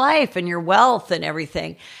us your life and your wealth and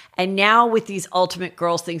everything. And now with these ultimate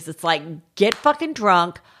girls things, it's like, get fucking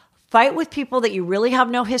drunk, fight with people that you really have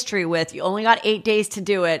no history with. You only got 8 days to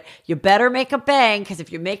do it. You better make a bang because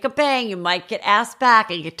if you make a bang, you might get asked back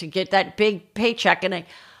and get that big paycheck. And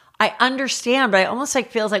I understand, but I almost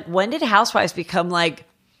like feels like when did housewives become like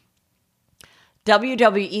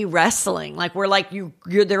WWE wrestling? Like we're like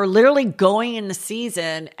they're literally going in the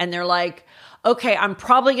season and they're like, okay, I'm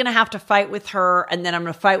probably going to have to fight with her and then I'm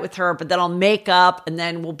going to fight with her, but then I'll make up and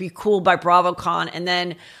then we'll be cool by BravoCon and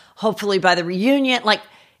then hopefully by the reunion. Like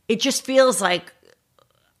it just feels like,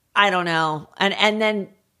 I don't know.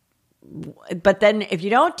 But then if you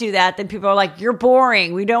don't do that, then people are like, you're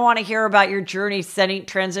boring. We don't want to hear about your journey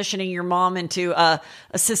transitioning your mom into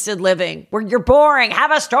assisted living. You're boring.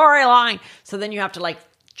 Have a storyline. So then you have to like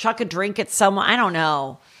chuck a drink at someone. I don't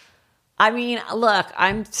know. I mean, look,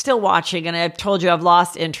 I'm still watching, and I've told you I've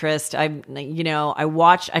lost interest. I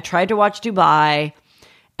tried to watch Dubai,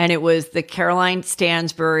 and it was the Caroline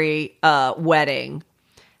Stansbury wedding.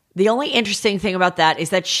 The only interesting thing about that is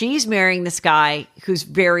that she's marrying this guy who's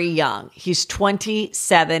very young. He's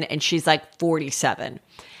 27 and she's like 47.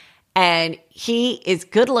 And he is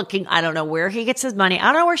good looking. I don't know where he gets his money. I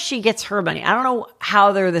don't know where she gets her money. I don't know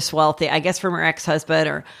how they're this wealthy. I guess from her ex-husband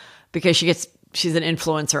or because she's an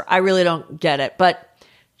influencer. I really don't get it. But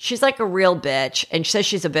she's like a real bitch. And she says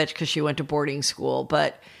she's a bitch because she went to boarding school.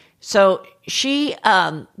 But so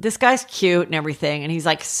this guy's cute and everything. And he's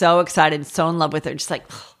like so excited, so in love with her. Just like,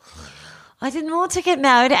 I didn't want to get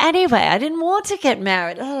married anyway. I didn't want to get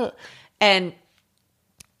married. Ugh. And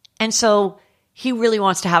so he really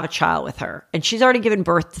wants to have a child with her. And she's already given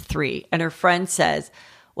birth to 3. And her friend says,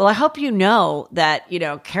 well, I hope you know that,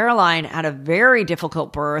 Caroline had a very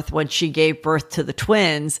difficult birth when she gave birth to the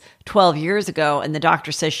twins 12 years ago. And the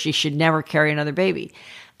doctor says she should never carry another baby.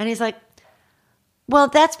 And he's like, well,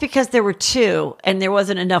 that's because there were 2 and there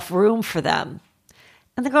wasn't enough room for them.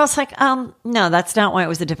 And the girl's like, no, that's not why it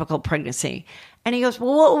was a difficult pregnancy. And he goes,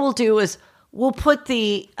 well, what we'll do is we'll put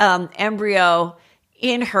the embryo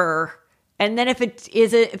in her. And then if it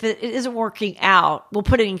isn't working out, we'll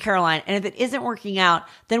put it in Caroline. And if it isn't working out,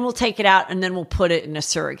 then we'll take it out and then we'll put it in a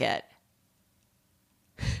surrogate.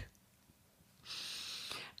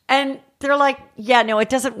 And they're like, yeah, no, it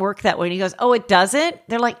doesn't work that way. And he goes, oh, it doesn't?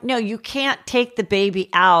 They're like, no, you can't take the baby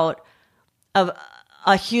out of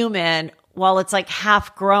a human while it's like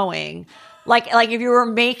half growing. Like if you were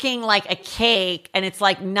making like a cake and it's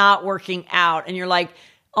like not working out and you're like,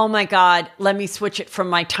 oh my God, let me switch it from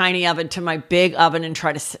my tiny oven to my big oven and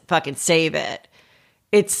try to fucking save it.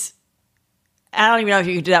 I don't even know if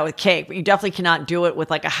you could do that with cake, but you definitely cannot do it with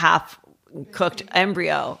like a half cooked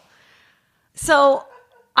embryo. So,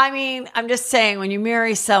 I mean, I'm just saying when you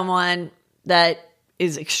marry someone that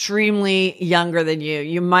is extremely younger than you,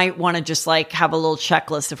 you might want to just like have a little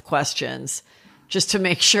checklist of questions just to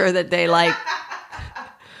make sure that they like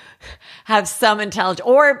have some intelligence,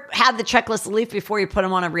 or have the checklist at least before you put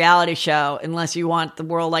them on a reality show, unless you want the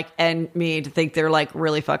world like and me to think they're like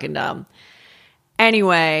really fucking dumb.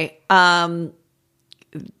 Anyway, so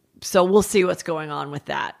we'll see what's going on with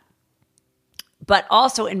that. But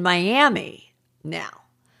also in Miami now,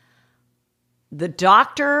 the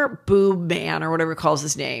Dr. Boob Man, or whatever he calls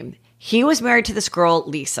his name, he was married to this girl,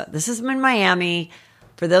 Lisa. This is in Miami.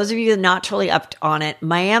 For those of you not totally up on it,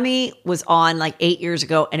 Miami was on like 8 years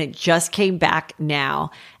ago, and it just came back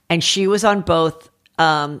now. And she was on both.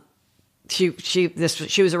 She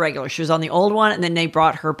was a regular. She was on the old one, and then they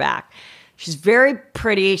brought her back. She's very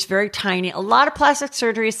pretty. She's very tiny. A lot of plastic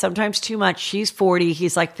surgery, sometimes too much. She's 40.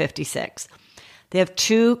 He's like 56. They have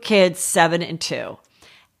 2 kids, 7 and 2.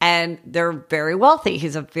 And they're very wealthy.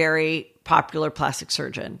 He's a very popular plastic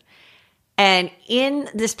surgeon. And in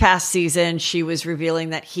this past season, she was revealing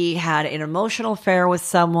that he had an emotional affair with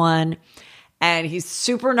someone. And he's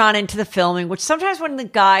super not into the filming, which sometimes when the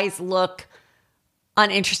guys look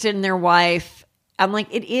uninterested in their wife, I'm like,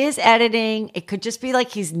 it is editing. It could just be like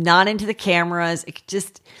he's not into the cameras.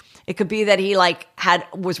 It could be that he like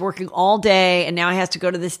was working all day and now he has to go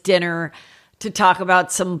to this dinner to talk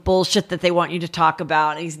about some bullshit that they want you to talk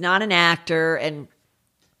about. And he's not an actor. And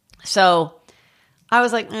so I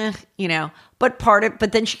was like,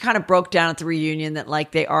 but then she kind of broke down at the reunion that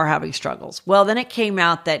like they are having struggles. Well, then it came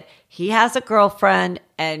out that he has a girlfriend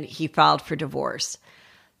and he filed for divorce.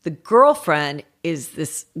 The girlfriend is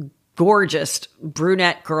this gorgeous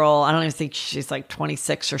brunette girl. I don't even think she's like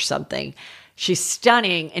 26 or something. She's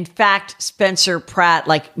stunning. In fact, Spencer Pratt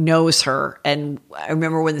like knows her. And I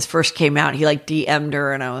remember when this first came out, he like DM'd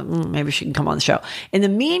her and I went, maybe she can come on the show. In the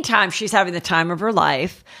meantime, she's having the time of her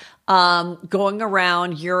life, going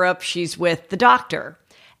around Europe. She's with the doctor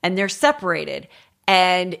and they're separated.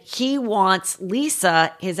 And he wants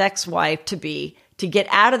Lisa, his ex-wife, to get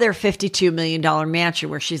out of their $52 million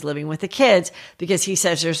mansion where she's living with the kids, because he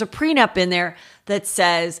says there's a prenup in there that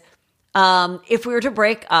says, if we were to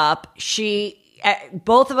break up,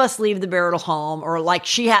 both of us leave the marital home, or like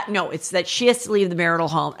it's that she has to leave the marital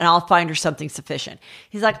home and I'll find her something sufficient.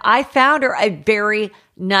 He's like, I found her a very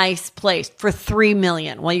nice place for $3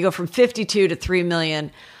 million. Well, you go from 52 to 3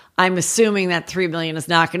 million. I'm assuming that 3 million is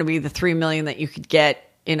not going to be the 3 million that you could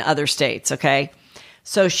get in other states. Okay.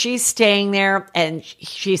 So she's staying there and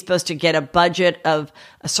she's supposed to get a budget of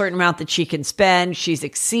a certain amount that she can spend. She's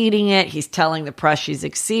exceeding it. He's telling the press she's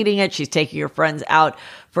exceeding it. She's taking her friends out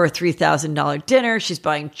for a $3,000 dinner. She's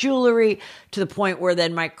buying jewelry to the point where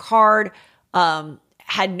then my card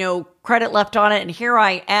had no credit left on it. And here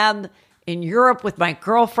I am in Europe with my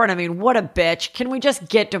girlfriend. I mean, what a bitch. Can we just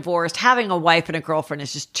get divorced? Having a wife and a girlfriend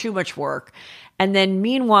is just too much work. And then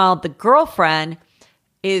meanwhile, the girlfriend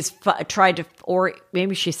is tried to, or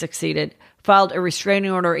maybe she succeeded, filed a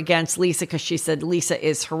restraining order against Lisa because she said Lisa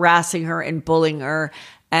is harassing her and bullying her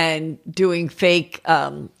and doing fake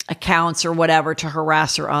accounts or whatever to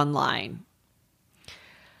harass her online.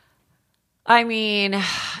 I mean,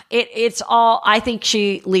 it's all, I think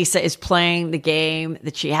Lisa is playing the game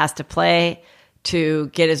that she has to play to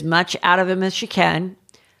get as much out of him as she can,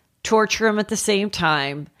 torture him at the same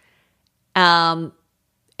time, and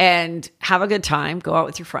have a good time, go out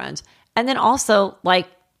with your friends. And then also, like,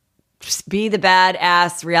 be the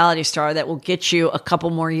badass reality star that will get you a couple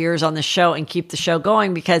more years on the show and keep the show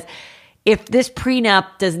going. Because if this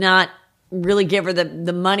prenup does not really give her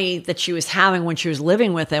the money that she was having when she was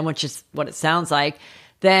living with him, which is what it sounds like,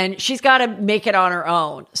 then she's got to make it on her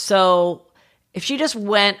own. So if she just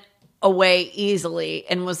went away easily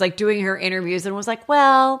and was like doing her interviews and was like,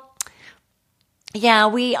 well, yeah,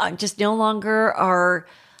 we just no longer are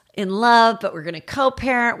in love, but we're going to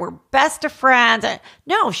co-parent. We're best of friends.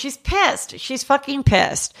 No, she's pissed. She's fucking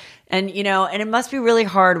pissed. And, and it must be really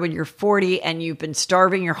hard when you're 40 and you've been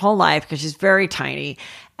starving your whole life because she's very tiny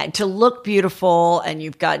and to look beautiful and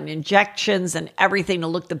you've gotten injections and everything to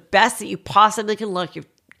look the best that you possibly can look.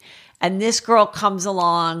 And this girl comes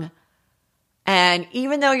along, and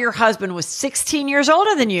even though your husband was 16 years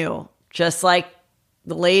older than you, just like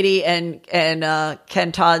the lady and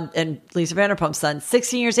Ken Todd and Lisa Vanderpump's son,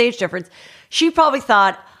 16 years age difference, she probably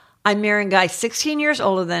thought, I'm marrying a guy 16 years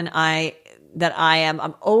older than I am.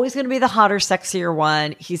 I'm always going to be the hotter, sexier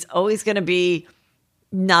one. He's always going to be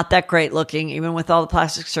not that great looking, even with all the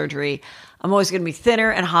plastic surgery. I'm always going to be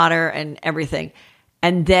thinner and hotter and everything.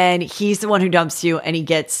 And then he's the one who dumps you, and he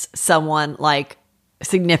gets someone like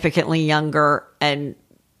significantly younger and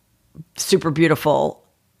super beautiful.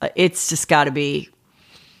 It's just got to be.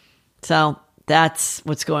 So that's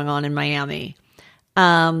what's going on in Miami.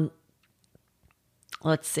 Let's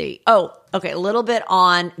see. Oh, okay. A little bit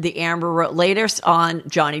on the Amber Rose, latest on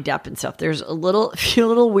Johnny Depp and stuff. There's a few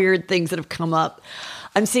little weird things that have come up.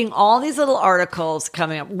 I'm seeing all these little articles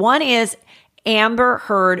coming up. One is Amber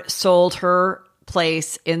Heard sold her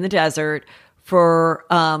place in the desert for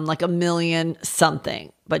like $1 million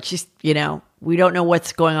something, but she's, we don't know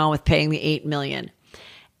what's going on with paying the $8 million.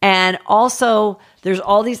 And also, there's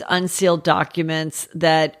all these unsealed documents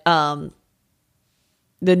that,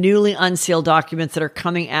 the newly unsealed documents that are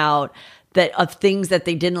coming out that of things that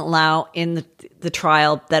they didn't allow in the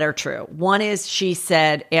trial that are true. One is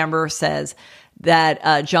Amber says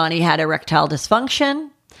that Johnny had erectile dysfunction,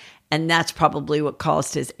 and that's probably what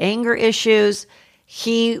caused his anger issues.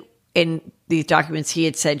 In these documents, he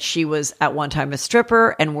had said she was at one time a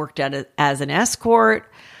stripper and worked as an escort.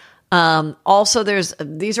 Also,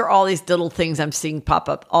 these are all these little things I'm seeing pop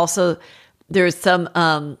up. Also, there's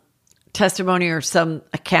some testimony or some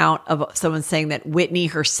account of someone saying that Whitney,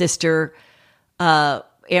 her sister,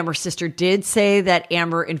 Amber's sister, did say that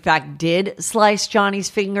Amber, in fact, did slice Johnny's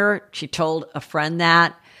finger. She told a friend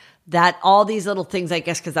that all these little things, I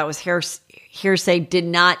guess, because that was hearsay, did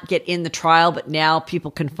not get in the trial, but now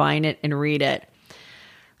people can find it and read it.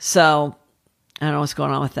 So I don't know what's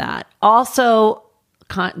going on with that. Also,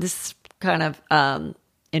 this is kind of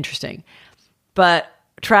interesting, but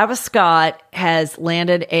Travis Scott has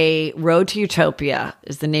landed a Road to Utopia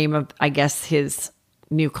is the name of, I guess, his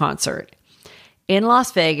new concert in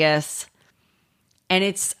Las Vegas. And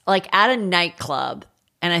it's like at a nightclub.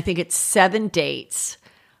 And I think it's 7 dates.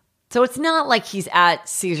 So it's not like he's at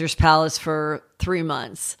Caesar's Palace for 3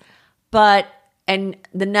 months, but, I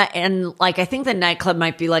think the nightclub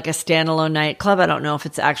might be like a standalone nightclub. I don't know if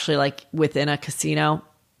it's actually like within a casino.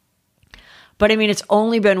 But I mean, it's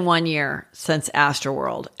only been 1 year since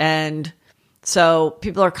Astroworld. And so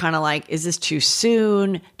people are kind of like, is this too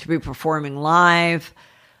soon to be performing live?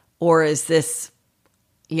 Or is this,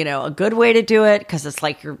 a good way to do it? Because it's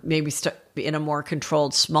like you're maybe in a more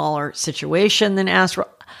controlled, smaller situation than Astroworld.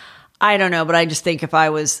 I don't know. But I just think if I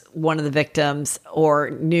was one of the victims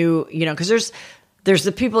or knew, because there's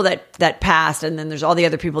the people that passed, and then there's all the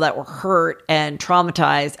other people that were hurt and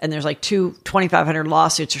traumatized, and there's like 2,500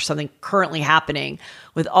 lawsuits or something currently happening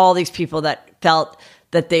with all these people that felt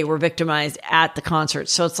that they were victimized at the concert.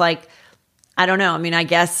 So it's like, I don't know. I mean, I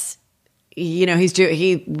guess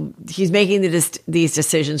he's making these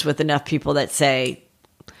decisions with enough people that say,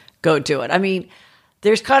 go do it. I mean,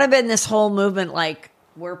 there's kind of been this whole movement like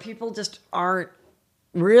where people just aren't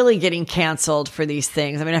really getting canceled for these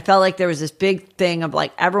things. I mean, I felt like there was this big thing of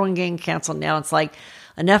like everyone getting canceled. Now it's like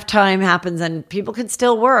enough time happens and people can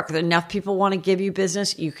still work. Enough people want to give you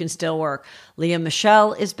business, you can still work. Leah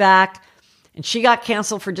Michelle is back, and she got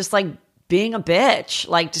canceled for just like being a bitch,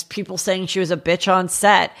 like just people saying she was a bitch on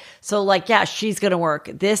set. So like, yeah, she's going to work.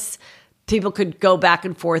 This, people could go back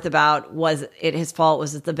and forth about, was it his fault?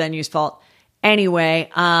 Was it the venue's fault? Anyway,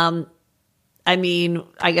 I mean,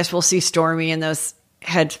 I guess we'll see Stormy in those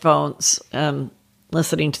headphones,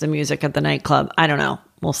 listening to the music at the nightclub. I don't know.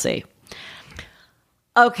 We'll see.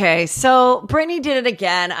 Okay, so Britney did it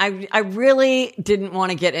again. I really didn't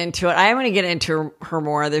want to get into it. I'm going to get into her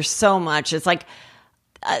more. There's so much. It's like,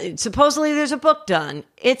 supposedly there's a book done.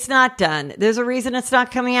 It's not done. There's a reason it's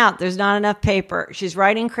not coming out. There's not enough paper. She's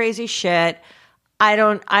writing crazy shit.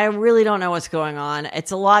 I really don't know what's going on.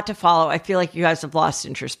 It's a lot to follow. I feel like you guys have lost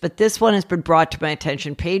interest, but this one has been brought to my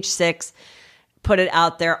attention. Page 6 put it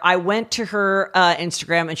out there. I went to her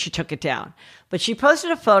Instagram and she took it down, but she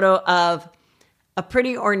posted a photo of a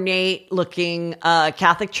pretty ornate looking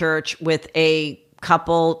Catholic church with a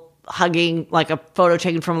couple hugging, like a photo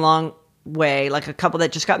taken from a long way, like a couple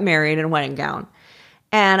that just got married in a wedding gown.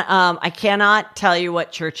 And I cannot tell you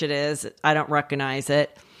what church it is. I don't recognize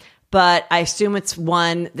it, but I assume it's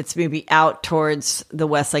one that's maybe out towards the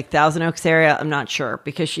Westlake Thousand Oaks area. I'm not sure,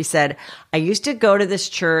 because she said, I used to go to this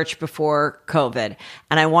church before COVID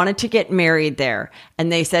and I wanted to get married there.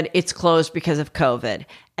 And they said it's closed because of COVID.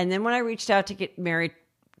 And then when I reached out to get married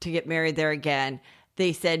there again,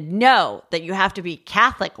 they said, no, that you have to be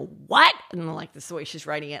Catholic. What? And I'm like, this is the way she's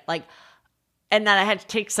writing it. Like, and that I had to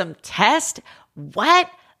take some test. What?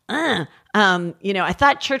 I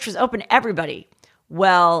thought church was open to everybody.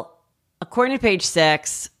 Well, according to Page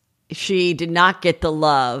 6, she did not get the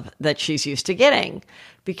love that she's used to getting,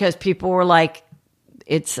 because people were like,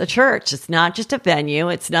 it's a church. It's not just a venue.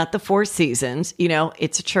 It's not the Four Seasons.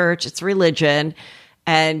 It's a church. It's religion.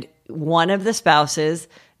 And one of the spouses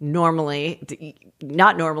not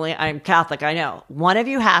normally, I'm Catholic, I know. One of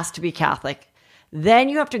you has to be Catholic. Then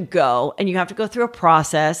you have to go and you have to go through a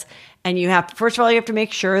process, and first of all, you have to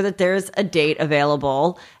make sure that there's a date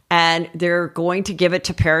available, and they're going to give it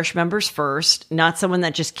to parish members first, not someone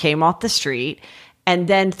that just came off the street. And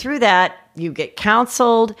then through that, you get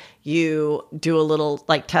counseled, you do a little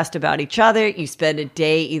like test about each other, you spend a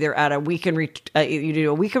day either at a weekend, you do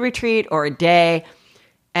a weekend retreat or a day,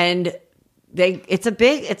 and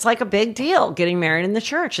it's like a big deal getting married in the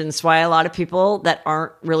church. And that's why a lot of people that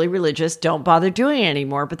aren't really religious don't bother doing it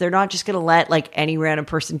anymore, but they're not just going to let like any random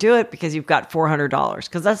person do it because you've got $400,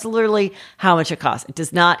 because that's literally how much it costs. It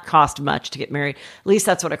does not cost much to get married. At least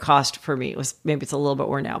that's what it cost for me. Maybe it's a little bit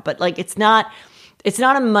more now, but like, it's not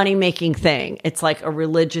a money-making thing. It's like a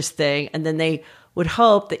religious thing. And then they would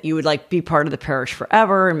hope that you would like be part of the parish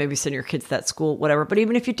forever and maybe send your kids to that school, whatever. But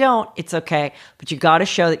even if you don't, it's okay. But you got to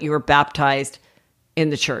show that you were baptized in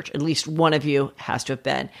the church. At least one of you has to have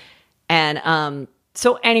been. And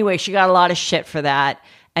so anyway, she got a lot of shit for that.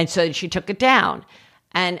 And so she took it down.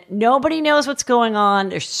 And nobody knows what's going on.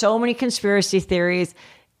 There's so many conspiracy theories.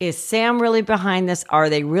 Is Sam really behind this? Are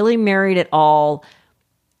they really married at all?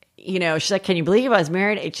 She's like, can you believe I was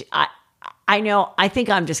married? I know. I think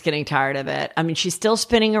I'm just getting tired of it. I mean, she's still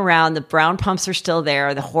spinning around. The brown pumps are still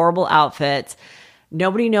there. The horrible outfits.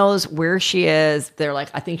 Nobody knows where she is. They're like,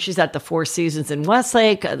 I think she's at the Four Seasons in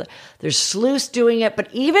Westlake. There's sleuths doing it.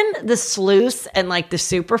 But even the sleuths and like the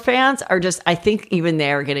super fans are just, I think even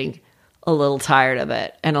they're getting a little tired of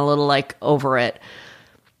it and a little like over it.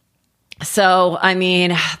 So, I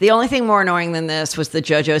mean, the only thing more annoying than this was the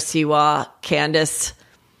JoJo Siwa, Candace,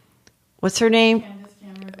 what's her name?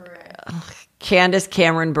 Candace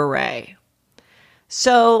Cameron Bure.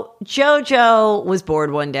 So JoJo was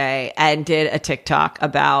bored one day and did a TikTok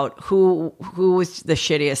about who was the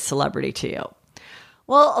shittiest celebrity to you.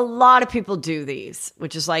 Well, a lot of people do these,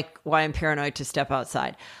 which is like why I'm paranoid to step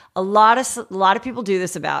outside. A lot of people do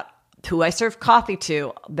this about who I serve coffee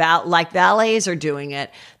to, about like valets are doing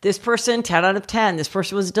it. This person, 10 out of 10. This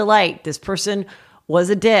person was a delight. This person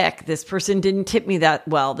was a dick. This person didn't tip me that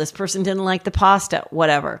well. This person didn't like the pasta,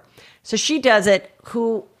 whatever. So she does it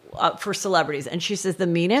for celebrities. And she says the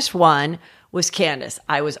meanest one was Candace.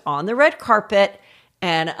 I was on the red carpet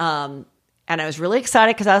and I was really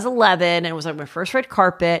excited because I was 11 and it was like my first red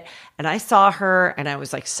carpet, and I saw her and I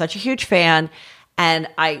was like such a huge fan. And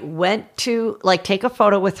I went to like take a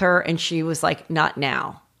photo with her and she was like, not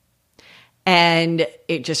now. And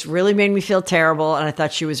it just really made me feel terrible. And I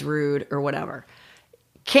thought she was rude or whatever.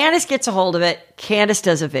 Candace gets a hold of it. Candace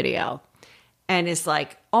does a video and is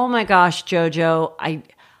like, oh my gosh, JoJo,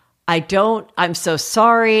 I I'm so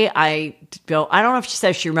sorry. I don't know if she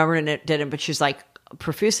says she remembered and it didn't, but she's like,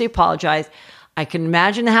 profusely apologized. I can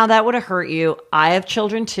imagine how that would have hurt you. I have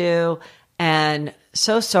children too, and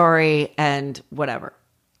so sorry, and whatever.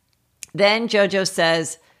 Then JoJo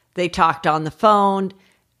says they talked on the phone,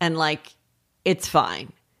 and like, it's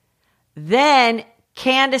fine. Then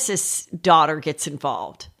Candace's daughter gets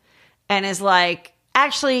involved and is like,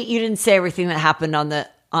 actually, you didn't say everything that happened on the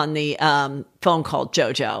phone call,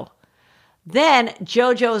 JoJo. Then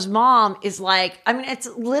JoJo's mom is like, I mean, it's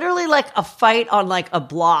literally like a fight on like a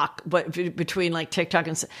block, but between like TikTok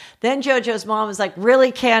and then JoJo's mom is like,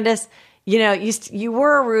 really, Candace, you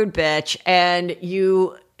were a rude bitch, and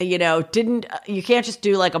you can't just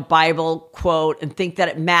do like a Bible quote and think that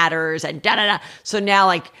it matters and da da da. So now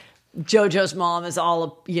like JoJo's mom is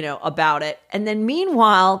all, about it. And then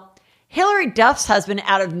meanwhile, Hillary Duff's husband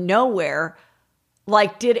out of nowhere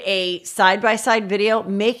like did a side-by-side video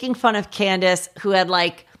making fun of Candace, who had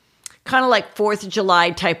like kind of like 4th of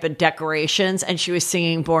July type of decorations, and she was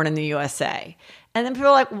singing Born in the USA. And then people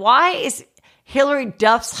are like, why is Hillary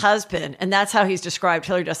Duff's husband, and that's how he's described,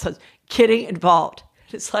 Hillary Duff's husband, getting involved?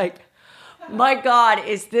 It's like, my God,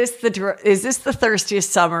 is this the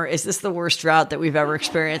thirstiest summer? Is this the worst drought that we've ever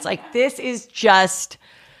experienced? Like, this is just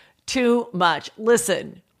too much.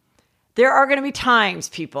 Listen, there are going to be times,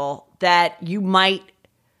 people, that you might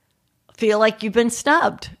feel like you've been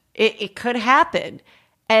snubbed. It could happen.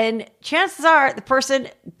 And chances are the person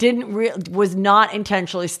was not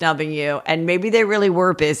intentionally snubbing you. And maybe they really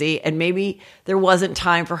were busy. And maybe there wasn't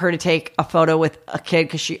time for her to take a photo with a kid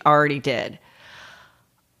because she already did.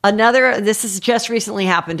 This has just recently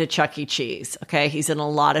happened to Chuck E. Cheese. Okay. He's in a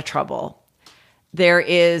lot of trouble.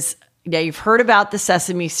 You've heard about the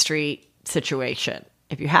Sesame Street situation.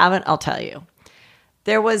 If you haven't, I'll tell you.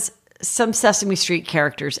 There was some Sesame Street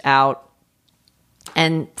characters out,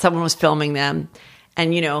 and someone was filming them.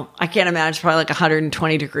 And, I can't imagine, it's probably like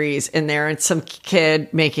 120 degrees in there. And some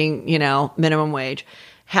kid making, minimum wage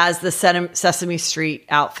has the Sesame Street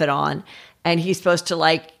outfit on. And he's supposed to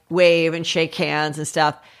like wave and shake hands and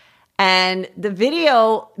stuff. And the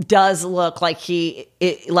video does look like he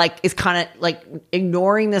is kind of like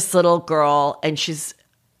ignoring this little girl. And she's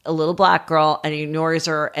a little black girl, and he ignores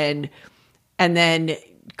her and then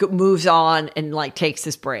moves on and like takes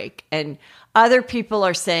his break. And other people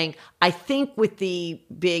are saying, I think with the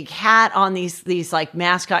big hat on these like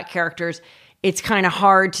mascot characters, it's kind of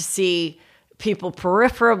hard to see people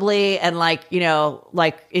peripherally, and like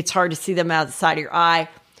it's hard to see them out the side of your eye.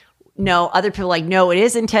 No, other people are like, no, it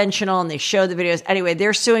is intentional, and they show the videos. Anyway,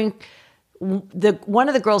 they're suing one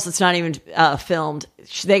of the girls that's not even filmed.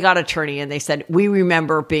 They got an attorney, and they said, we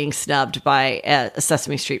remember being snubbed by a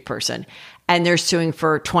Sesame Street person. And they're suing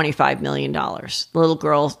for $25 million. The little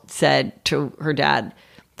girl said to her dad,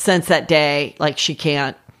 since that day, like she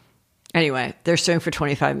can't. Anyway, they're suing for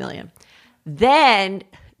 $25 million. Then,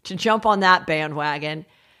 to jump on that bandwagon,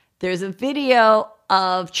 there's a video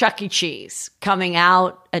of Chuck E. Cheese coming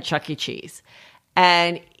out at Chuck E. Cheese.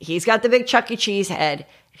 And he's got the big Chuck E. Cheese head.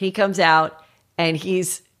 He comes out, and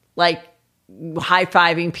he's like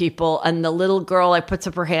high-fiving people. And the little girl like puts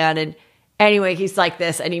up her hand, and anyway, he's like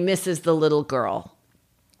this, and he misses the little girl.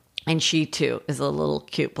 And she, too, is a little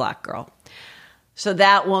cute black girl. So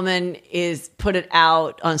that woman put it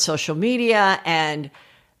out on social media, and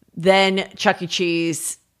then Chuck E.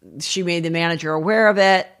 Cheese, she made the manager aware of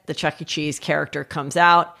it. The Chuck E. Cheese character comes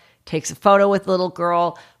out, takes a photo with the little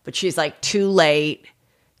girl, but she's like, too late.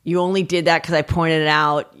 You only did that because I pointed it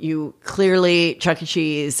out. You clearly, Chuck E.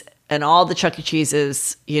 Cheese and all the Chuck E.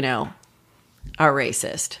 Cheeses, are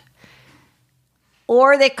racist.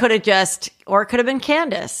 Or they could have or it could have been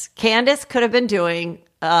Candace. Candace could have been doing,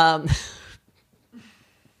 could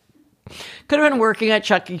have been working at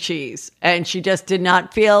Chuck E. Cheese. And she just did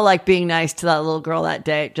not feel like being nice to that little girl that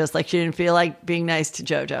day. Just like she didn't feel like being nice to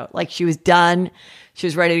JoJo. Like she was done. She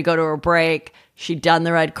was ready to go to her break. She'd done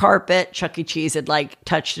the red carpet. Chuck E. Cheese had like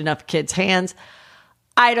touched enough kids' hands.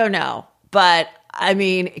 I don't know. But I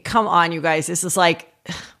mean, come on, you guys. This is like,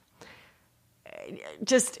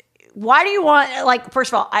 just... Why do you want, like,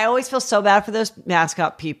 first of all, I always feel so bad for those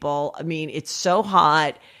mascot people. I mean, it's so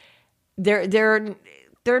hot. They're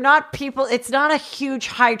not people. It's not a huge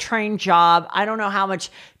high trained job. I don't know how much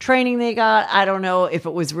training they got. I don't know if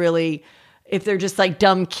it was really, if they're just like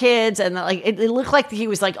dumb kids, and like, it looked like he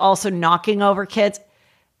was like also knocking over kids.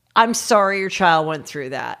 I'm sorry your child went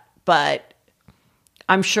through that, but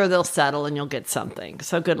I'm sure they'll settle and you'll get something.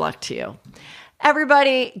 So good luck to you.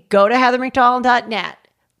 Everybody, go to heathermcdonald.net.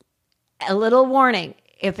 A little warning,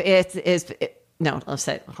 if it is, no, let's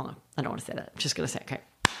say, hold on. I don't want to say that. I'm just going to say, okay.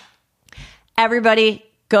 Everybody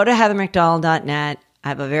go to heathermcdonald.net. I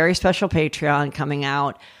have a very special Patreon coming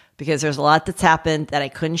out because there's a lot that's happened that I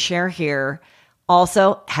couldn't share here.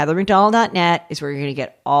 Also, heathermcdonald.net is where you're going to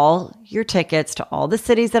get all your tickets to all the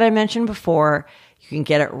cities that I mentioned before. You can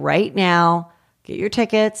get it right now. Get your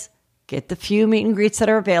tickets. Get the few meet and greets that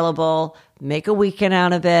are available. Make a weekend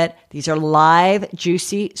out of it. These are live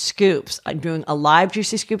Juicy Scoops. I'm doing a live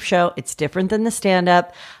Juicy Scoop show. It's different than the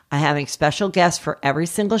stand-up. I'm having special guests for every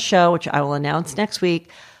single show, which I will announce next week.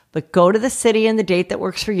 But go to the city and the date that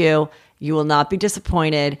works for you. You will not be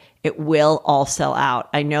disappointed. It will all sell out.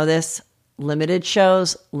 I know this. Limited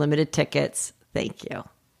shows, limited tickets. Thank you.